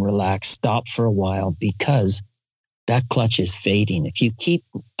over and relax, stop for a while, because that clutch is fading. If you keep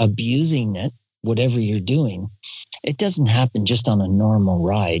abusing it, whatever you're doing, it doesn't happen just on a normal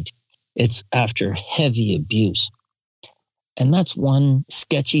ride. It's after heavy abuse. And that's one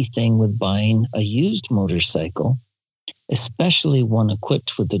sketchy thing with buying a used motorcycle, especially one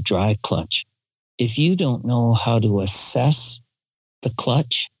equipped with a dry clutch. If you don't know how to assess the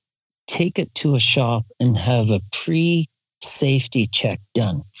clutch, take it to a shop and have a pre-safety check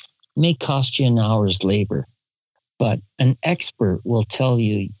done. It may cost you an hour's labor, but an expert will tell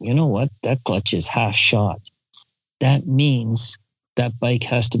you, you know what, that clutch is half shot. That means that bike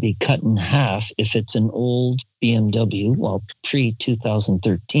has to be cut in half. If it's an old BMW, well,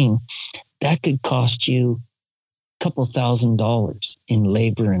 pre-2013, that could cost you couple $1,000 in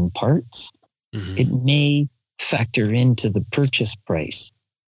labor and parts. Mm-hmm. It may factor into the purchase price.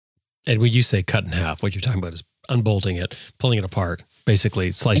 And when you say cut in half, what you're talking about is unbolting it, pulling it apart,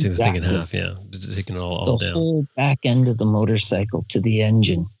 basically slicing the thing in half. Yeah, taking it all down. The whole back end of the motorcycle to the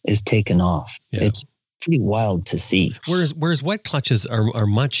engine is taken off. Yeah. It's pretty wild to see. Whereas wet clutches are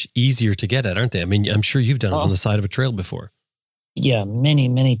much easier to get at, aren't they? I mean, I'm sure you've done it on the side of a trail before. Yeah, many,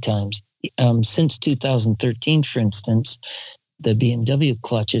 many times. Since 2013, for instance, the BMW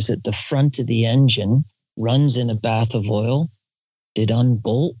clutch is at the front of the engine, runs in a bath of oil. It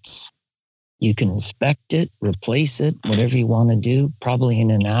unbolts. You can inspect it, replace it, whatever you want to do, probably in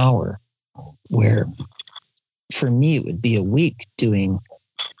an hour. Where for me, it would be a week doing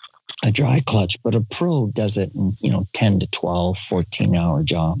a dry clutch, but a pro does it in, 10 to 12, 14-hour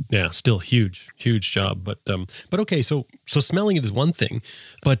job. Yeah, still huge job. But okay, so smelling it is one thing,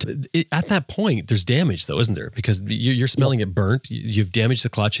 but at that point, there's damage though, isn't there? Because you're smelling it burnt, you've damaged the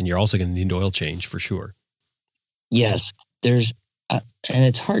clutch, and you're also going to need oil change for sure. Yes, there's, and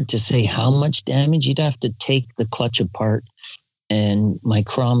it's hard to say how much damage. You'd have to take the clutch apart and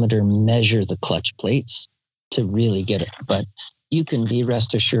micrometer measure the clutch plates to really get it. But you can be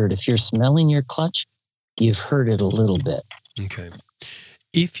rest assured if you're smelling your clutch, you've heard it a little bit. Okay.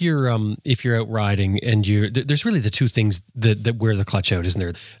 If you're out riding and there's really the two things that wear the clutch out, isn't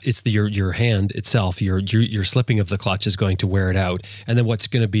there? It's your hand itself, your slipping of the clutch is going to wear it out, and then what's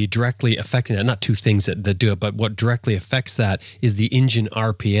going to be directly affecting that. Not two things that do it, but what directly affects that is the engine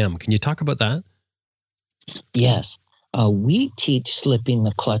RPM. Can you talk about that? Yes, we teach slipping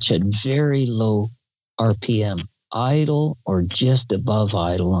the clutch at very low RPM. Idle or just above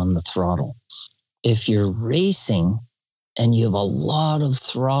idle on the throttle. If you're racing and you have a lot of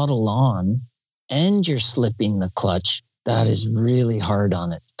throttle on and you're slipping the clutch, that is really hard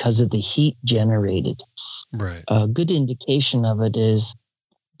on it because of the heat generated. Right. A good indication of it is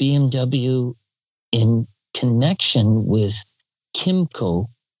BMW, in connection with Kymco,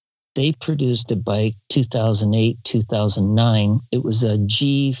 they produced a bike 2008, 2009. It was a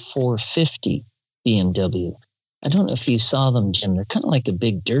G450 BMW. I don't know if you saw them, Jim. They're kind of like a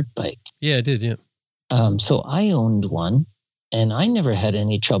big dirt bike. Yeah, I did, yeah. So I owned one, and I never had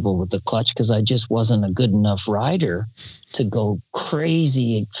any trouble with the clutch because I just wasn't a good enough rider to go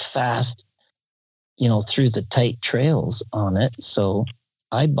crazy fast, through the tight trails on it. So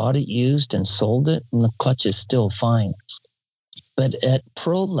I bought it used and sold it, and the clutch is still fine. But at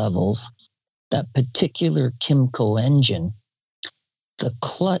pro levels, that particular Kymco engine, the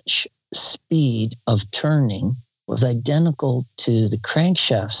clutch speed of turning was identical to the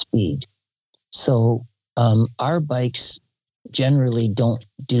crankshaft speed. So our bikes generally don't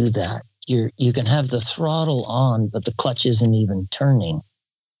do that. You can have the throttle on, but the clutch isn't even turning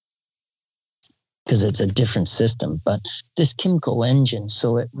because it's a different system. But this Kymco engine,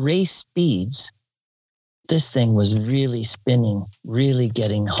 so at race speeds, this thing was really spinning, really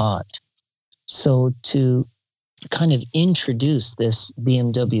getting hot. So to kind of introduce this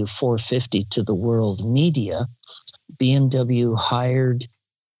BMW 450 to the world media, BMW hired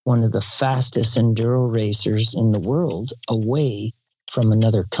one of the fastest enduro racers in the world away from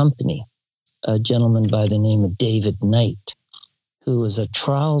another company, a gentleman by the name of David Knight, who was a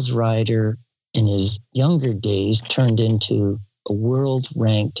trials rider in his younger days, turned into a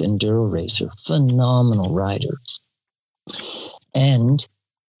world-ranked enduro racer, phenomenal rider. And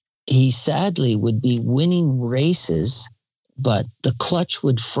he sadly would be winning races, but the clutch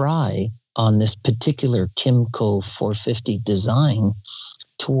would fry on this particular Kymco 450 design.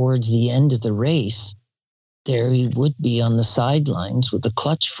 Towards the end of the race, there he would be on the sidelines with the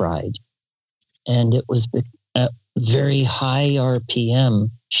clutch fried. And it was a very high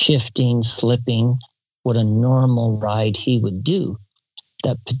RPM, shifting, slipping, what a normal ride he would do.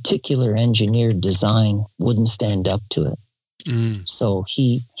 That particular engineered design wouldn't stand up to it. So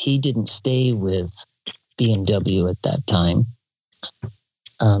he didn't stay with BMW at that time.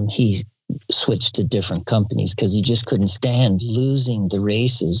 He switched to different companies because he just couldn't stand losing the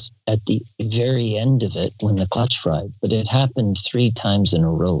races at the very end of it when the clutch fried. But it happened 3 times in a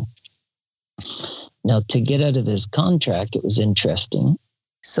row. Now, to get out of his contract, it was interesting.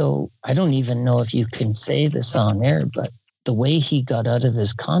 So I don't even know if you can say this on air, but the way he got out of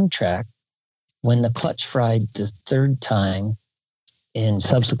his contract, when the clutch fried the 3rd time in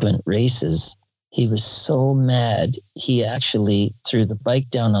subsequent races, he was so mad, he actually threw the bike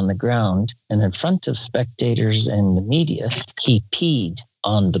down on the ground, and in front of spectators and the media, he peed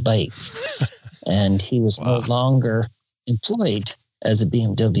on the bike. And he was no longer employed as a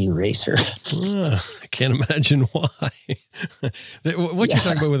BMW racer. I can't imagine why. What you're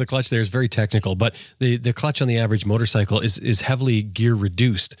talking about with the clutch there is very technical, but the clutch on the average motorcycle is heavily gear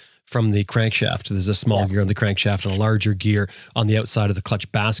reduced from the crankshaft. There's a small gear on the crankshaft and a larger gear on the outside of the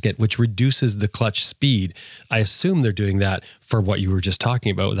clutch basket, which reduces the clutch speed. I assume they're doing that for what you were just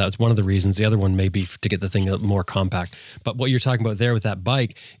talking about. That's one of the reasons. The other one may be to get the thing more compact. But what you're talking about there with that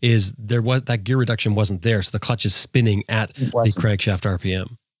bike is that gear reduction wasn't there. So the clutch is spinning at the crankshaft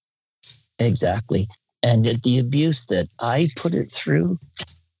RPM. Exactly. And the abuse that I put it through,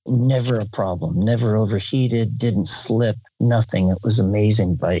 never a problem, never overheated, didn't slip, nothing. It was an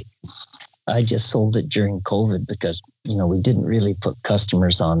amazing bike. I just sold it during COVID because, we didn't really put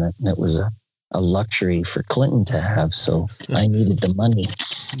customers on it, and it was a luxury for Clinton to have. So I needed the money,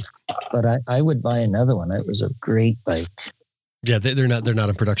 but I would buy another one. It was a great bike. Yeah. They're not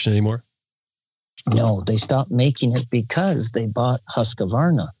in production anymore. No, they stopped making it because they bought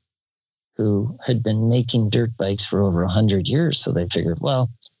Husqvarna, who had been making dirt bikes for over 100 years. So they figured, well,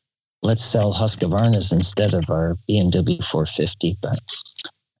 let's sell Husqvarnas instead of our BMW 450. But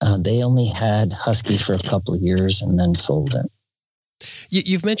they only had Husky for a couple of years and then sold it.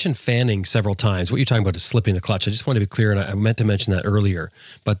 You've mentioned fanning several times. What you're talking about is slipping the clutch. I just want to be clear, and I meant to mention that earlier,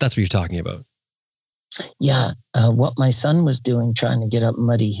 but that's what you're talking about. Yeah. What my son was doing, trying to get up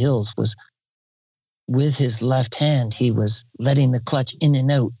muddy hills, was with his left hand, he was letting the clutch in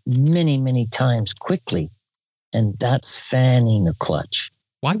and out many, many times quickly. And that's fanning the clutch.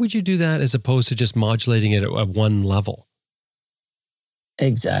 Why would you do that as opposed to just modulating it at one level?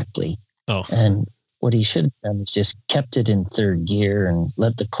 Exactly. Oh. And what he should have done is just kept it in 3rd gear and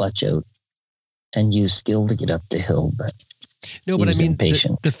let the clutch out and use skill to get up the hill. But no, but I mean,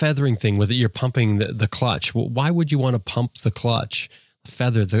 the feathering thing with it, you're pumping the clutch. Why would you want to pump the clutch,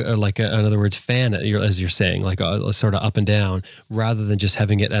 feather, in other words, fan it, as you're saying, like a sort of up and down, rather than just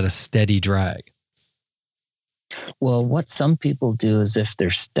having it at a steady drag? Well, what some people do is if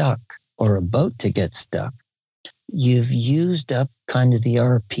they're stuck or about to get stuck, you've used up kind of the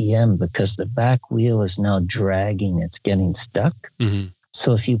RPM because the back wheel is now dragging. It's getting stuck. Mm-hmm.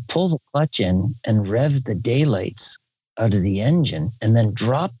 So if you pull the clutch in and rev the daylights out of the engine and then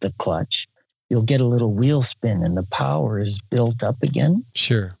drop the clutch, you'll get a little wheel spin and the power is built up again.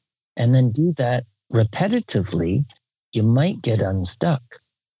 Sure. And then do that repetitively, you might get unstuck.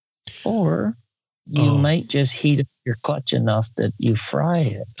 Or you might just heat up your clutch enough that you fry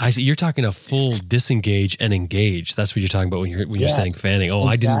it. I see. You're talking a full disengage and engage. That's what you're talking about when you're saying fanning. Oh,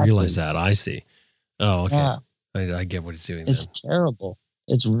 exactly. I didn't realize that. I see. Oh, okay. Yeah. I get what he's doing. It's terrible.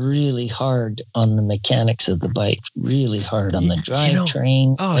 It's really hard on the mechanics of the bike, really hard on the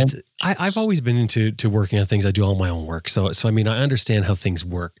drivetrain. I've always been into working on things. I do all my own work. So I mean, I understand how things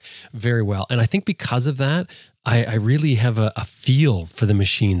work very well. And I think because of that, I really have a feel for the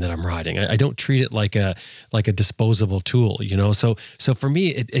machine that I'm riding. I don't treat it like a disposable tool, you know? So for me,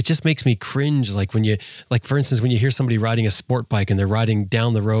 it just makes me cringe. Like for instance, when you hear somebody riding a sport bike and they're riding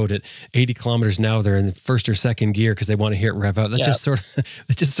down the road at 80 kilometers an hour, they're in first or second gear because they want to hear it rev out. That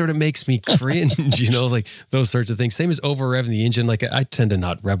just sort of makes me cringe, you know, like those sorts of things. Same as over revving the engine. Like I tend to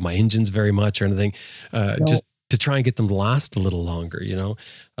not rev my engines very much or anything. Just to try and get them to last a little longer, you know?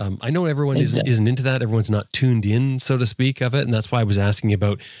 I know everyone isn't into that. Everyone's not tuned in, so to speak, of it. And that's why I was asking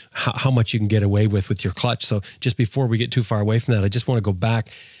about how much you can get away with your clutch. So just before we get too far away from that, I just want to go back.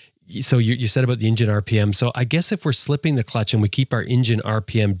 So you said about the engine RPM. So I guess if we're slipping the clutch and we keep our engine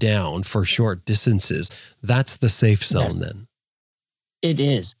RPM down for short distances, that's the safe zone then. It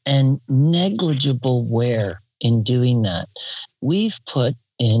is. And negligible wear in doing that. We've put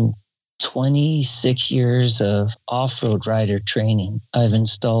in 26 years of off-road rider training. I've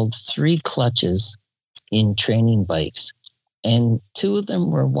installed 3 clutches in training bikes, and 2 of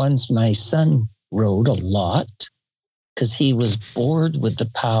them were ones my son rode a lot because he was bored with the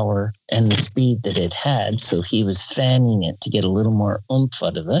power and the speed that it had. So he was fanning it to get a little more oomph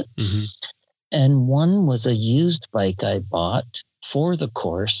out of it. Mm-hmm. And one was a used bike I bought for the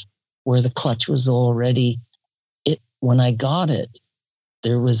course where the clutch was already, when I got it,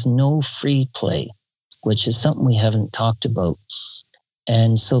 there was no free play, which is something we haven't talked about.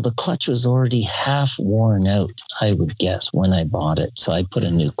 And so the clutch was already half worn out, I would guess, when I bought it. So I put a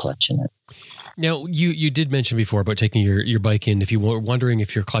new clutch in it. Now, you did mention before about taking your bike in. If you were wondering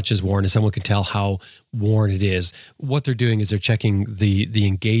if your clutch is worn and someone can tell how worn it is, what they're doing is they're checking the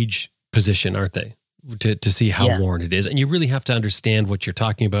engage position, aren't they? To see how worn it is. And you really have to understand what you're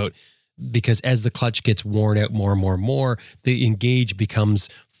talking about, because as the clutch gets worn out more and more and more, the engage becomes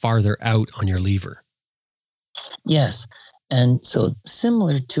farther out on your lever. Yes. And so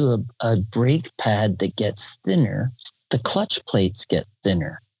similar to a brake pad that gets thinner, the clutch plates get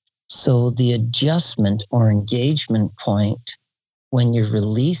thinner. So the adjustment or engagement point when you're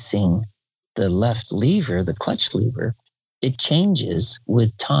releasing the left lever, the clutch lever, it changes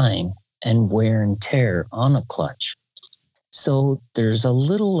with time and wear and tear on a clutch. So there's a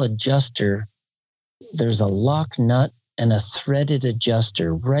little adjuster, there's a lock nut and a threaded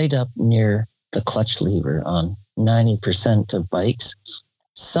adjuster right up near the clutch lever on 90% of bikes.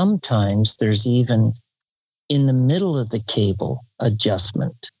 Sometimes there's even in the middle of the cable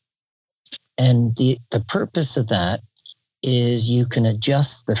adjustment. And the purpose of that is you can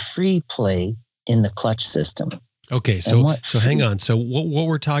adjust the free play in the clutch system. Okay, so hang on. So what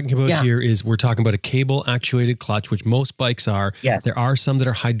we're talking about here is we're talking about a cable actuated clutch, which most bikes are. Yes. There are some that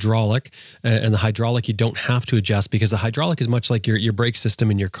are hydraulic, and the hydraulic you don't have to adjust because the hydraulic is much like your brake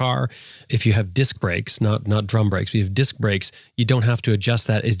system in your car. If you have disc brakes, not drum brakes, but you have disc brakes, you don't have to adjust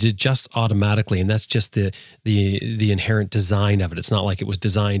that. It adjusts automatically, and that's just the inherent design of it. It's not like it was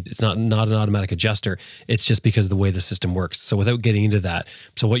designed. It's not an automatic adjuster. It's just because of the way the system works. So without getting into that,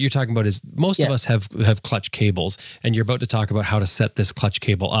 so what you're talking about is most of us have clutch cables. And you're about to talk about how to set this clutch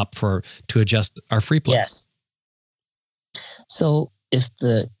cable up to adjust our free play. Yes. So if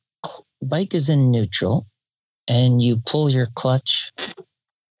the bike is in neutral and you pull your clutch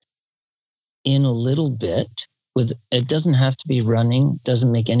in a little bit, it doesn't have to be running,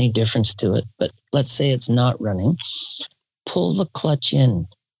 doesn't make any difference to it. But let's say it's not running, pull the clutch in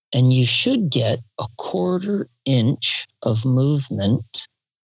and you should get a 1/4 inch of movement.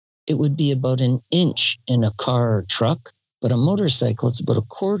 It would be about an inch in a car or truck, but a motorcycle, it's about a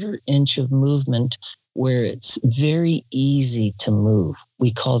 1/4 inch of movement where it's very easy to move.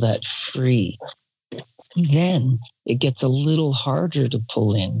 We call that free. Then it gets a little harder to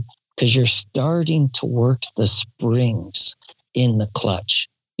pull in because you're starting to work the springs in the clutch.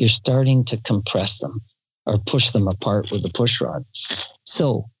 You're starting to compress them or push them apart with the push rod.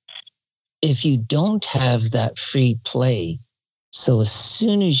 So if you don't have that free play, so as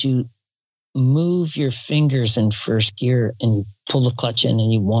soon as you move your fingers in first gear and you pull the clutch in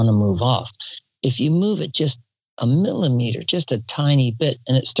and you want to move off, if you move it just a millimeter, just a tiny bit,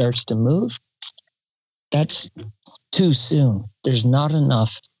 and it starts to move, that's too soon. There's not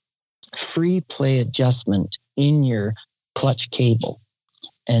enough free play adjustment in your clutch cable.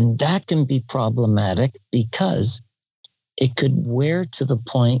 And that can be problematic because it could wear to the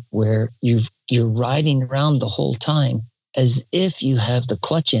point where you're riding around the whole time as if you have the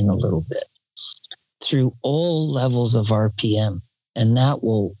clutch in a little bit through all levels of RPM, and that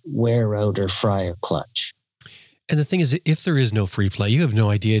will wear out or fry a clutch. And the thing is, if there is no free play, you have no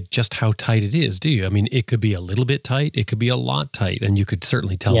idea just how tight it is, do you? I mean, it could be a little bit tight. It could be a lot tight. And you could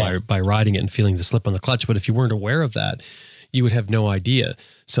certainly tell by riding it and feeling the slip on the clutch. But if you weren't aware of that, you would have no idea.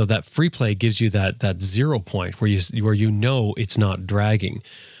 So that free play gives you that 0 point where you know it's not dragging.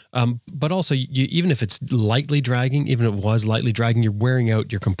 But also, even if it's lightly dragging, even if it was lightly dragging, you're wearing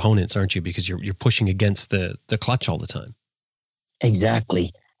out your components, aren't you? Because you're pushing against the clutch all the time.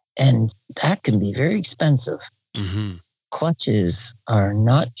 Exactly. And that can be very expensive. Mm-hmm. Clutches are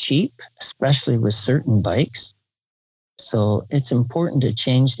not cheap, especially with certain bikes. So it's important to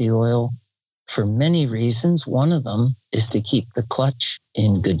change the oil for many reasons. One of them is to keep the clutch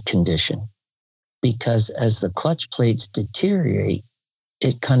in good condition, because as the clutch plates deteriorate,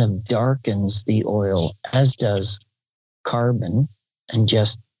 it kind of darkens the oil, as does carbon, and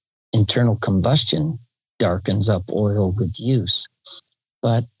just internal combustion darkens up oil with use.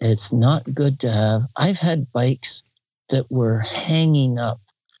 But it's not good to have. I've had bikes that were hanging up.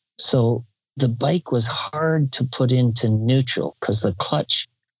 So the bike was hard to put into neutral because the clutch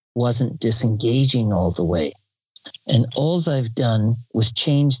wasn't disengaging all the way. And all I've done was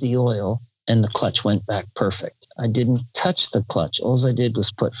change the oil and the clutch went back perfect. I didn't touch the clutch. All I did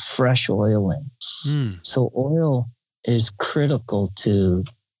was put fresh oil in. So oil is critical to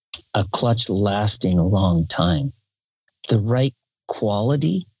a clutch lasting a long time. The right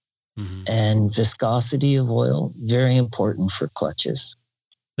quality and viscosity of oil, very important for clutches.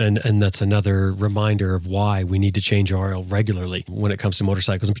 And that's another reminder of why we need to change our oil regularly when it comes to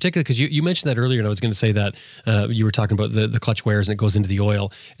motorcycles, in particular, because you mentioned that earlier, and I was going to say that you were talking about the clutch wears and it goes into the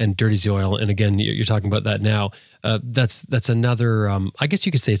oil and dirties the oil. And again, you're talking about that now. That's another, I guess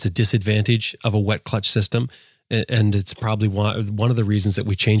you could say it's a disadvantage of a wet clutch system. And it's probably one of the reasons that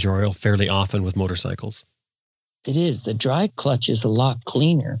we change our oil fairly often with motorcycles. It is. The dry clutch is a lot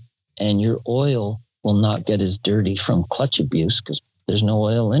cleaner, and your oil will not get as dirty from clutch abuse because there's no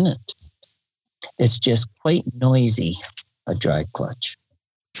oil in it. It's just quite noisy, a dry clutch.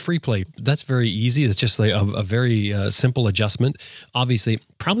 Free play, that's very easy. It's just like a very simple adjustment. Obviously,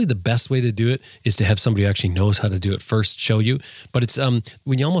 probably the best way to do it is to have somebody who actually knows how to do it first show you. But it's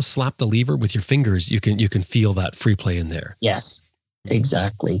when you almost slap the lever with your fingers, you can feel that free play in there. Yes,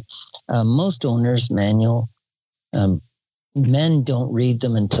 exactly. Most owners' manual, men don't read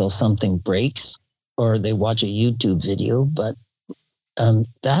them until something breaks or they watch a YouTube video, but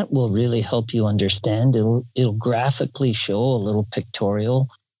that will really help you understand. It'll graphically show a little pictorial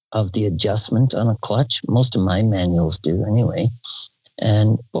of the adjustment on a clutch. Most of my manuals do anyway,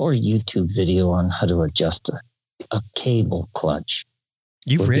 or YouTube video on how to adjust a cable clutch.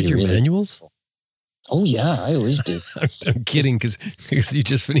 You've read your manuals? Oh yeah, I always do. I'm kidding because you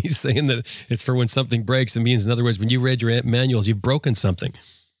just finished saying that it's for when something breaks. It means, in other words, when you read your manuals, you've broken something.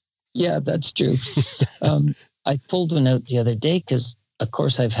 Yeah, that's true. I pulled one out the other day because, of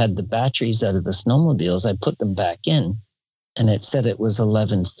course, I've had the batteries out of the snowmobiles. I put them back in, and it said it was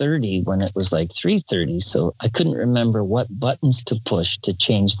 11:30 when it was like 3:30. So I couldn't remember what buttons to push to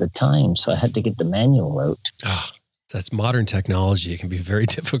change the time. So I had to get the manual out. Oh, that's modern technology. It can be very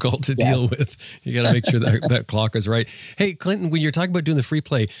difficult to deal with. You got to make sure that clock is right. Hey, Clinton, when you're talking about doing the free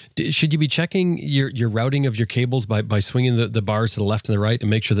play, should you be checking your routing of your cables by swinging the bars to the left and the right and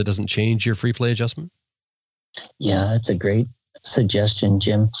make sure that doesn't change your free play adjustment? Yeah, that's a great suggestion,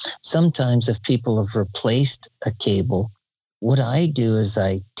 Jim. Sometimes if people have replaced a cable, what I do is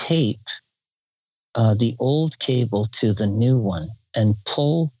I tape the old cable to the new one and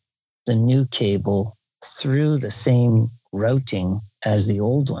pull the new cable through the same routing as the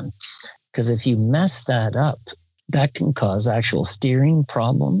old one. Because if you mess that up, that can cause actual steering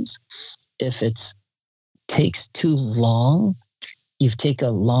problems. If it takes too long, you take a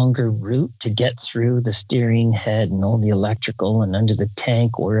longer route to get through the steering head and all the electrical and under the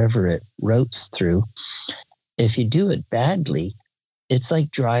tank, wherever it routes through. If you do it badly, it's like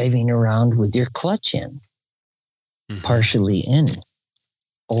driving around with your clutch in, partially in.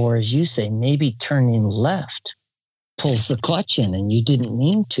 Or as you say, maybe turning left pulls the clutch in and you didn't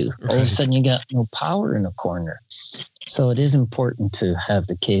mean to. All of a sudden you got no power in a corner. So it is important to have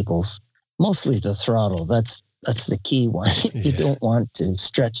the cables, mostly the throttle. That's the key one. You don't want to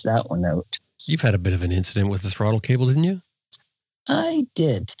stretch that one out. You've had a bit of an incident with the throttle cable, didn't you? I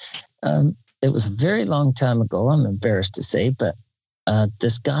did. It was a very long time ago, I'm embarrassed to say, but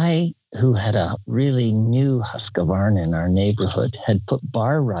this guy who had a really new Husqvarna in our neighborhood had put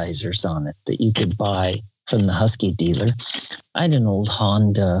bar risers on it that you could buy from the Husky dealer. I had an old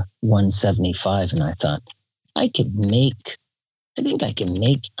Honda 175, and I thought, I think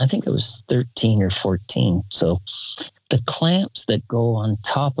it was 13 or 14. So the clamps that go on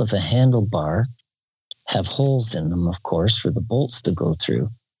top of a handlebar have holes in them, of course, for the bolts to go through.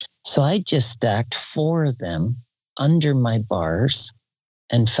 So I just stacked 4 of them under my bars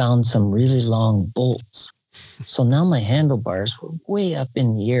and found some really long bolts. So now my handlebars were way up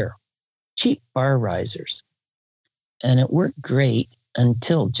in the air, cheap bar risers. And it worked great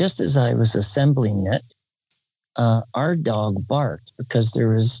until just as I was assembling it, our dog barked because there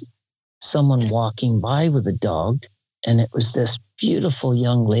was someone walking by with a dog. And it was this beautiful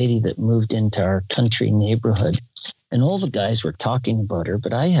young lady that moved into our country neighborhood. And all the guys were talking about her,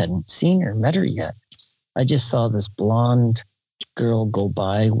 but I hadn't seen her, met her yet. I just saw this blonde girl go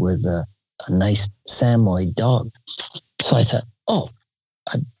by with a nice Samoyed dog. So I thought,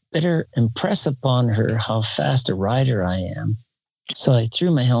 I better impress upon her how fast a rider I am. So I threw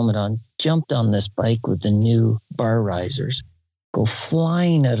my helmet on, jumped on this bike with the new bar risers, go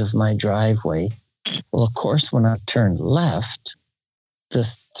flying out of my driveway. Well, of course, when I turned left, the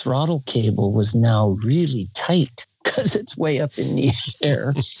throttle cable was now really tight because it's way up in the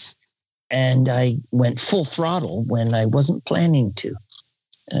air. And I went full throttle when I wasn't planning to.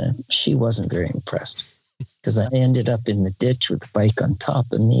 She wasn't very impressed because I ended up in the ditch with the bike on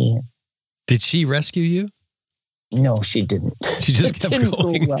top of me. Did she rescue you? No, she didn't. She just kept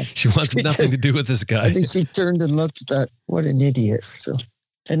going. Well. She wants nothing to do with this guy. I think she turned and looked at that. What an idiot. So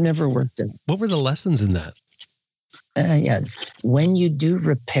it never worked out. What were the lessons in that? When you do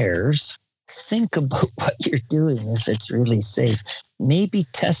repairs, think about what you're doing if it's really safe. Maybe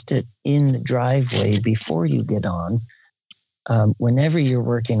test it in the driveway before you get on. Whenever you're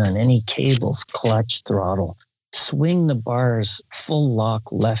working on any cables, clutch, throttle, swing the bars full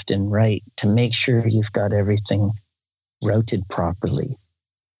lock left and right to make sure you've got everything routed properly.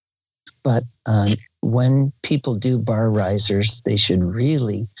 But when people do bar risers, they should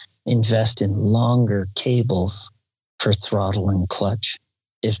really invest in longer cables for throttle and clutch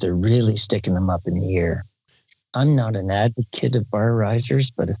if they're really sticking them up in the air. I'm not an advocate of bar risers,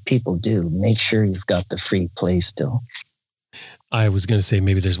 but if people do, make sure you've got the free play still. I was going to say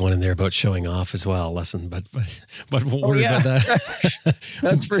maybe there's one in there about showing off as well, lesson, but won't worry about that.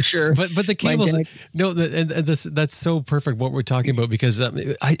 That's for sure. But the cables, that's so perfect what we're talking about because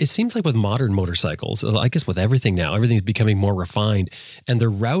it seems like with modern motorcycles, I guess with everything now, everything's becoming more refined, and the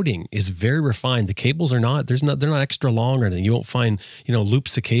routing is very refined. The cables are not. They're not extra long or anything. You won't find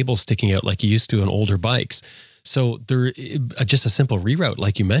loops of cables sticking out like you used to on older bikes. So they're just a simple reroute,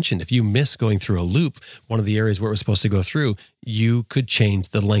 like you mentioned. If you miss going through a loop, one of the areas where it was supposed to go through, you could change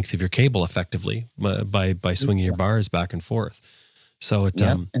the length of your cable effectively by swinging your bars back and forth. So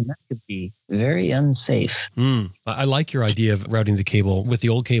and that could be very unsafe. I like your idea of routing the cable with the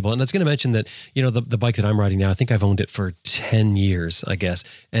old cable. And I was going to mention that, the bike that I'm riding now, I think I've owned it for 10 years, I guess.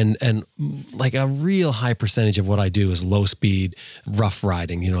 And like a real high percentage of what I do is low speed, rough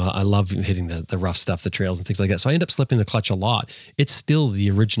riding. I love hitting the rough stuff, the trails and things like that. So I end up slipping the clutch a lot. It's still the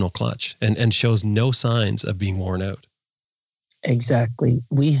original clutch and shows no signs of being worn out. Exactly.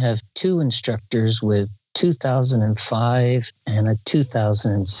 We have 2 instructors with 2005 and a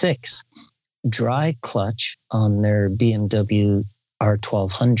 2006 dry clutch on their BMW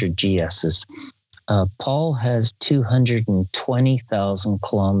R1200 GSs. Paul has 220,000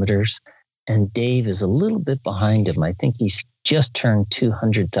 kilometers, and Dave is a little bit behind him. I think he's just turned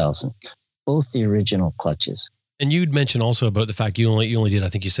 200,000. Both the original clutches. And you'd mentioned also about the fact you only did, I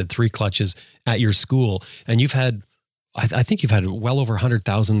think you said 3 clutches at your school, and you've had, I think you've had well over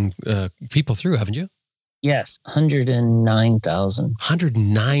 100,000 people through, haven't you? Yes, 109,000.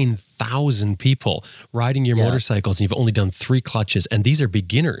 109,000 people riding your motorcycles, and you've only done 3 clutches, and these are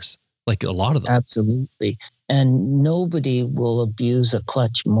beginners, like a lot of them. Absolutely. And nobody will abuse a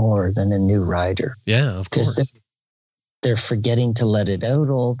clutch more than a new rider. Yeah, of course. Because they're forgetting to let it out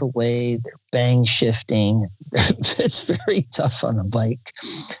all the way. They're bang shifting. It's very tough on a bike.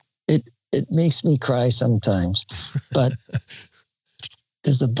 It makes me cry sometimes, but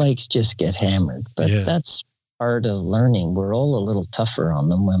because the bikes just get hammered. But that's part of learning. We're all a little tougher on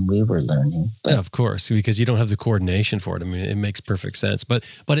them when we were learning. But, yeah, of course, because you don't have the coordination for it. I mean, it makes perfect sense. But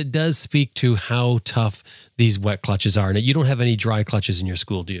it does speak to how tough these wet clutches are. And you don't have any dry clutches in your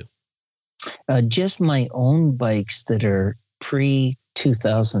school, do you? Just my own bikes that are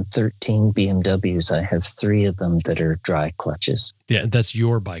pre-2013 BMWs. I have 3 of them that are dry clutches. Yeah, that's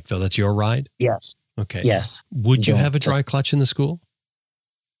your bike, though. That's your ride? Yes. Okay. Yes. Would you have a dry clutch in the school?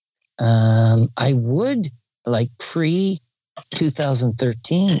 I would, like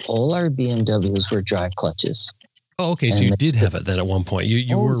pre-2013, all our BMWs were dry clutches. Oh, okay. So you did have it then at one point.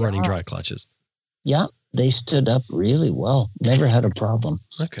 You were running dry clutches. Yeah. they stood up really well. Never had a problem.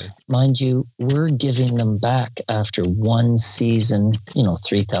 Okay. Mind you, we're giving them back after one season,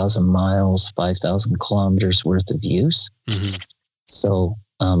 3,000 miles, 5,000 kilometers worth of use. Mm-hmm. So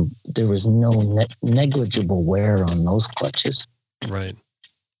there was no negligible wear on those clutches. Right.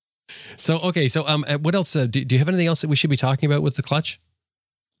 So, okay. So what else? Do you have anything else that we should be talking about with the clutch?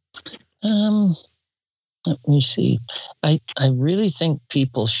 Let me see. I really think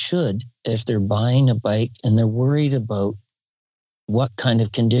people should, if they're buying a bike and they're worried about what kind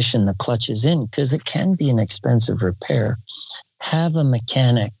of condition the clutch is in, because it can be an expensive repair, have a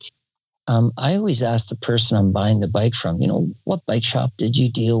mechanic. I always ask the person I'm buying the bike from, what bike shop did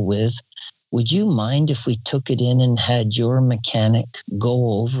you deal with? Would you mind if we took it in and had your mechanic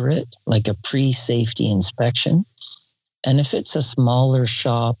go over it, like a pre-safety inspection? And if it's a smaller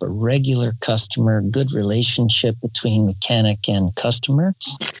shop, a regular customer, good relationship between mechanic and customer,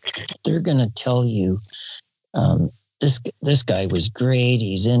 they're going to tell you, this guy was great.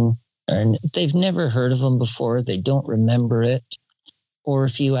 He's in, and they've never heard of him before. They don't remember it. Or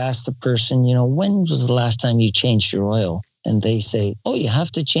if you ask the person, when was the last time you changed your oil? And they say, oh, you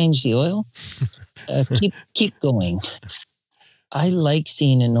have to change the oil? Keep going. I like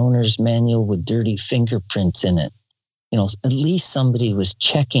seeing an owner's manual with dirty fingerprints in it. At least somebody was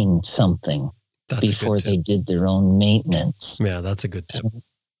checking something before they did their own maintenance. Yeah, that's a good tip.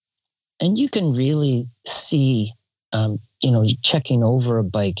 And you can really see, checking over a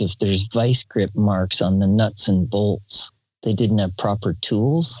bike if there's vice grip marks on the nuts and bolts. They didn't have proper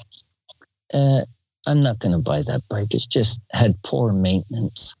tools. I'm not going to buy that bike. It's just had poor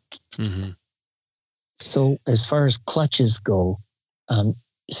maintenance. Mm-hmm. So as far as clutches go,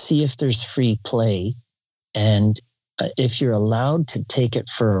 see if there's free play. And if you're allowed to take it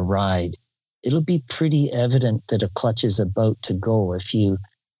for a ride, it'll be pretty evident that a clutch is about to go. If you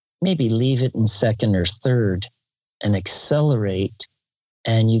maybe leave it in second or third and accelerate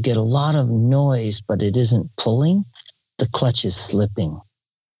and you get a lot of noise, but it isn't pulling, the clutch is slipping,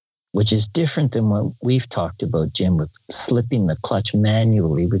 which is different than what we've talked about, Jim, with slipping the clutch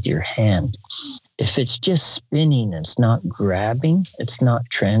manually with your hand. If it's just spinning, it's not grabbing, it's not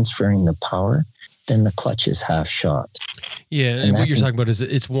transferring the power, then the clutch is half shot. Yeah, and what you're talking about is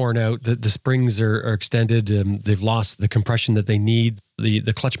it's worn out. The springs are extended. They've lost the compression that they need.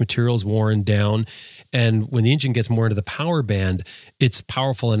 The clutch material is worn down. And when the engine gets more into the power band, it's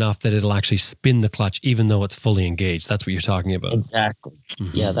powerful enough that it'll actually spin the clutch even though it's fully engaged. That's what you're talking about. Exactly.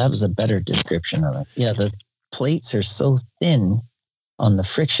 Mm-hmm. Yeah, that was a better description of it. Yeah, the plates are so thin on the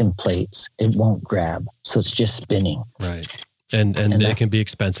friction plates, it won't grab. So it's just spinning. Right. And it can be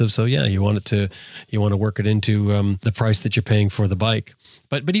expensive. So yeah, you want to work it into the price that you're paying for the bike.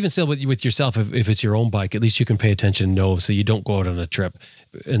 But even still with yourself, if it's your own bike, at least you can pay attention and know, so you don't go out on a trip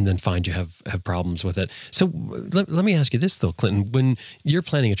and then find you have problems with it. So let me ask you this though, Clinton, when you're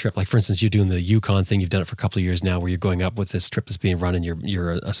planning a trip, like for instance, you're doing the Yukon thing, you've done it for a couple of years now where you're going up with this trip that's being run and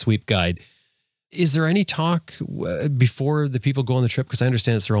you're a sweep guide. Is there any talk before the people go on the trip, because I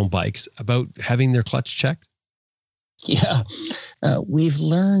understand it's their own bikes, about having their clutch checked? Yeah, we've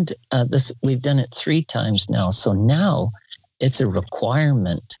learned this. We've done it 3 times now. So now it's a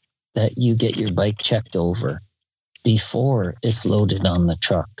requirement that you get your bike checked over before it's loaded on the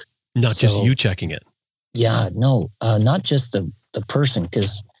truck. Not just you checking it. Yeah, no, not just the person,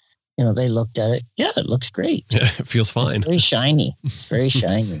 because they looked at it. Yeah, it looks great. Yeah, it feels fine. It's very shiny. It's very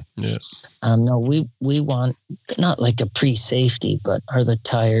shiny. Yeah. No, we want not like a pre-safety, but are the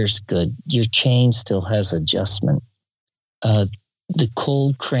tires good? Your chain still has adjustment. The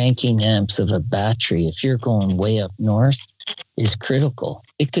cold cranking amps of a battery, if you're going way up north, is critical.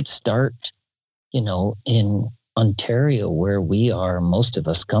 It could start, in Ontario, where we are, most of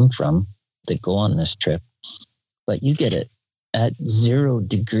us come from that go on this trip, but you get it at 0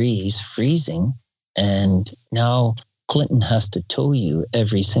 degrees freezing. And now Clinton has to tow you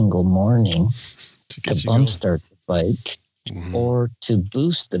every single morning to bump start the bike, mm-hmm. or to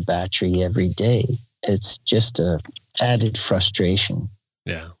boost the battery every day. It's just a added frustration.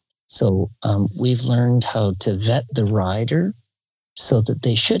 Yeah. So we've learned how to vet the rider so that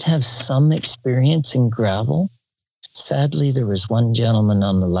they should have some experience in gravel. Sadly, there was one gentleman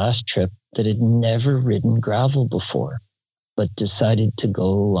on the last trip that had never ridden gravel before, but decided to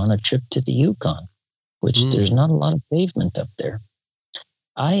go on a trip to the Yukon, which there's not a lot of pavement up there.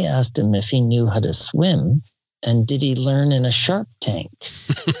 I asked him if he knew how to swim, and did he learn in a shark tank?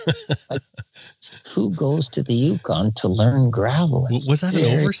 Who goes to the Yukon to learn gravel? Was that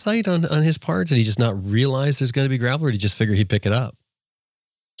an oversight on his part? Did he just not realize there's going to be gravel, or did he just figure he'd pick it up?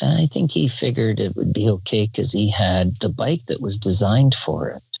 I think he figured it would be okay because he had the bike that was designed for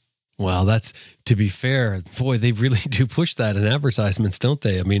it. Well, that's, to be fair, boy, they really do push that in advertisements, don't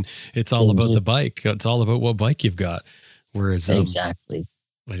they? I mean, it's all about the bike. It's all about what bike you've got. Whereas, exactly.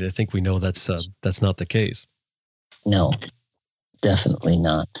 I think we know that's not the case. No, definitely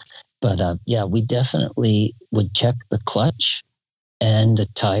not. But we definitely would check the clutch and the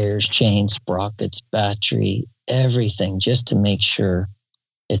tires, chains, sprockets, battery, everything, just to make sure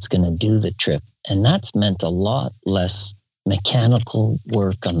it's going to do the trip. And that's meant a lot less mechanical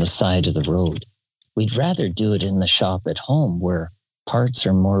work on the side of the road. We'd rather do it in the shop at home where parts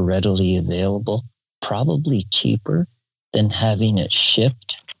are more readily available, probably cheaper than having it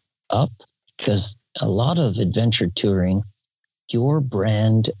shipped up, because a lot of adventure touring, your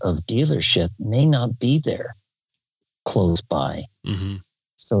brand of dealership may not be there close by. Mm-hmm.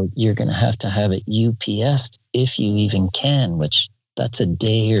 So you're going to have it UPS'd if you even can, which that's a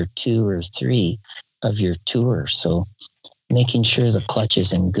day or 2 or 3 of your tour. So making sure the clutch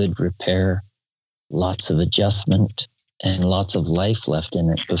is in good repair, lots of adjustment, and lots of life left in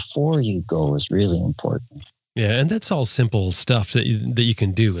it before you go is really important. Yeah, and that's all simple stuff that you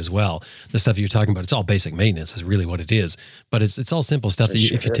can do as well. The stuff you're talking about, it's all basic maintenance is really what it is. But it's all simple stuff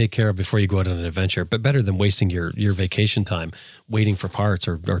if you take care of before you go out on an adventure. But better than wasting your vacation time waiting for parts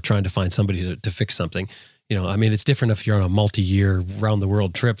or trying to find somebody to fix something. I mean, it's different if you're on a multi-year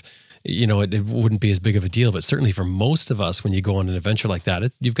round-the-world trip. It wouldn't be as big of a deal. But certainly for most of us, when you go on an adventure like that,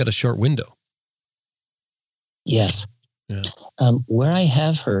 you've got a short window. Yes. Yeah. Where I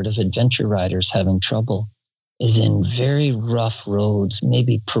have heard of adventure riders having trouble is in very rough roads,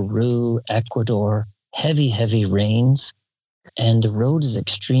 maybe Peru, Ecuador, heavy rains, and the road is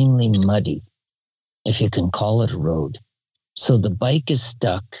extremely muddy, if you can call it a road. So the bike is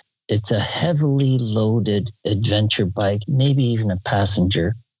stuck. It's a heavily loaded adventure bike, maybe even a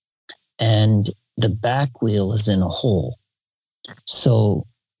passenger, and the back wheel is in a hole. So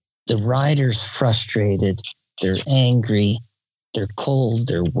the rider's frustrated, they're angry, they're cold,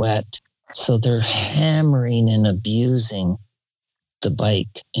 they're wet. So they're hammering and abusing the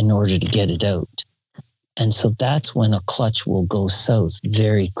bike in order to get it out. And so that's when a clutch will go south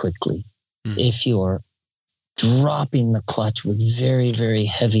very quickly. If you're dropping the clutch with very, very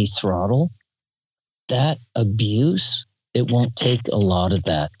heavy throttle, that abuse, it won't take a lot of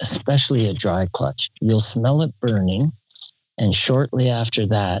that, especially a dry clutch. You'll smell it burning. And shortly after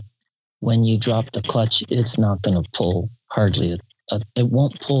that, when you drop the clutch, it's not going to pull hardly it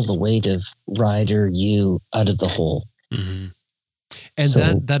won't pull the weight of rider you out of the hole. Mm-hmm. And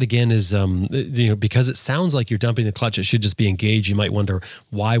so, that again is, because it sounds like you're dumping the clutch, it should just be engaged. You might wonder,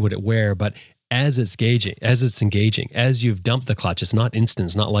 why would it wear? But as it's engaging, as you've dumped the clutch, it's not instant.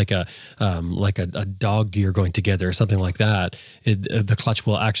 It's not like a dog gear going together or something like that. The clutch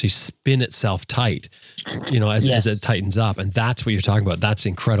will actually spin itself tight, as it tightens up. And that's what you're talking about. That's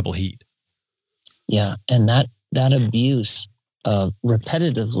incredible heat. Yeah. And that abuse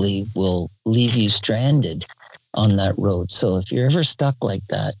repetitively will leave you stranded on that road. So if you're ever stuck like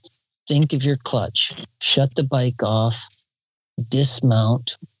that, think of your clutch, shut the bike off,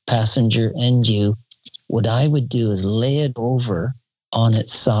 dismount, passenger and you. What I would do is lay it over on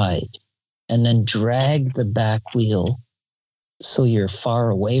its side and then drag the back wheel so you're far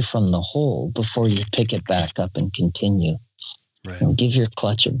away from the hole before you pick it back up and continue. Right. And give your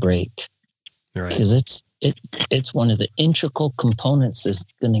clutch a break. Because it's one of the integral components that's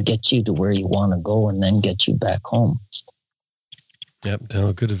going to get you to where you want to go and then get you back home. Yep.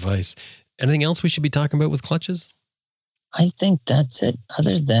 No, good advice. Anything else we should be talking about with clutches? I think that's it.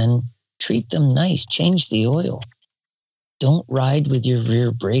 Other than treat them nice, change the oil. Don't ride with your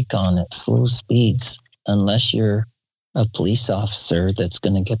rear brake on at slow speeds unless you're a police officer that's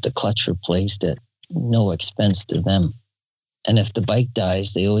going to get the clutch replaced at no expense to them. And if the bike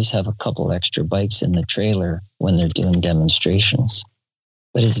dies, they always have a couple extra bikes in the trailer when they're doing demonstrations.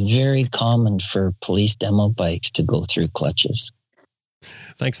 But it's very common for police demo bikes to go through clutches.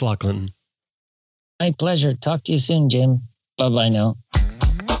 Thanks a lot, Clinton. My pleasure. Talk to you soon, Jim. Bye-bye now.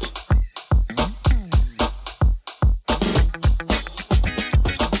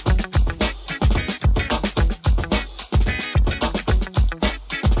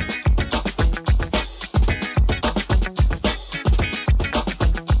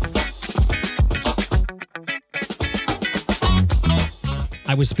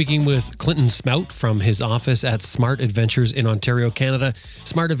 I was speaking with Clinton Smout from his office at Smart Adventures in Ontario, Canada.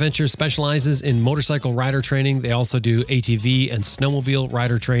 Smart Adventures specializes in motorcycle rider training. They also do ATV and snowmobile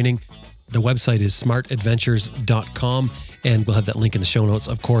rider training. The website is smartadventures.com, and we'll have that link in the show notes,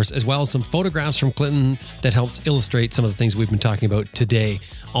 of course, as well as some photographs from Clinton that helps illustrate some of the things we've been talking about today,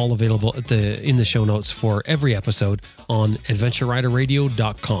 all available in the show notes for every episode on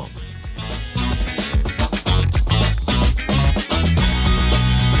adventureriderradio.com.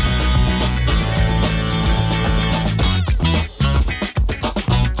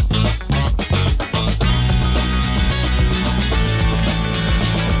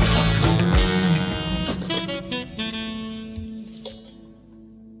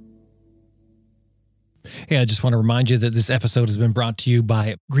 Hey, I just want to remind you that this episode has been brought to you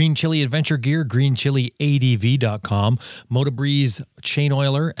by Green Chili Adventure Gear, greenchiliadv.com, Motobreeze Chain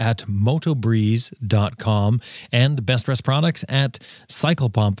Oiler at motobreeze.com, and Best Rest Products at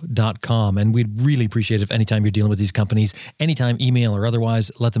cyclepump.com. And we'd really appreciate it if anytime you're dealing with these companies, anytime email or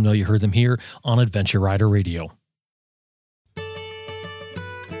otherwise, let them know you heard them here on Adventure Rider Radio.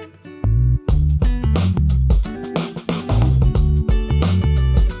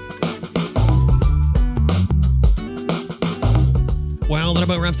 Well, that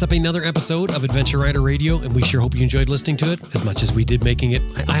about wraps up another episode of Adventure Rider Radio, and we sure hope you enjoyed listening to it as much as we did making it.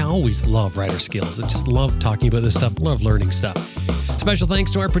 I always love rider skills. I just love talking about this stuff, love learning stuff. Special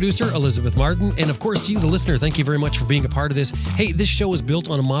thanks to our producer, Elizabeth Martin, and of course to you, the listener. Thank you very much for being a part of this. Hey, this show is built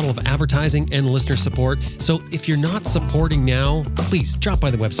on a model of advertising and listener support, so if you're not supporting now, please drop by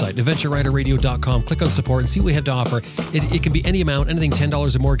the website, adventureriderradio.com, click on support and see what we have to offer. It can be any amount, anything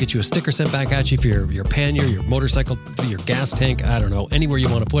 $10 or more, get you a sticker sent back at you for your pannier, your motorcycle, your gas tank, I don't know, anywhere you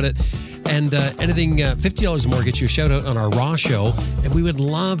want to put it. And anything $50 or more gets you a shout out on our Raw show. And we would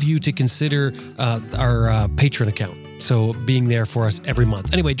love you to consider our Patreon account. So being there for us every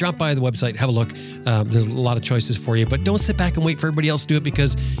month. Anyway, drop by the website, have a look. There's a lot of choices for you, but don't sit back and wait for everybody else to do it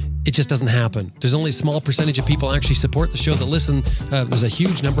because it just doesn't happen. There's only a small percentage of people actually support the show that listen. There's a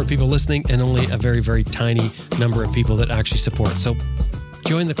huge number of people listening and only a very, very tiny number of people that actually support. So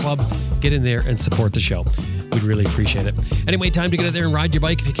join the club, get in there and support the show. We'd really appreciate it. Anyway, time to get out there and ride your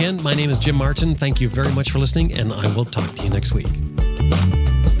bike if you can. My name is Jim Martin. Thank you very much for listening, and I will talk to you next week.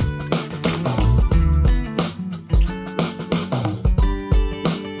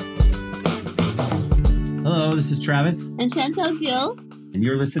 Hello, this is Travis. And Chantel Gill. And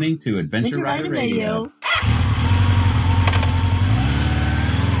you're listening to Adventure Rider Radio.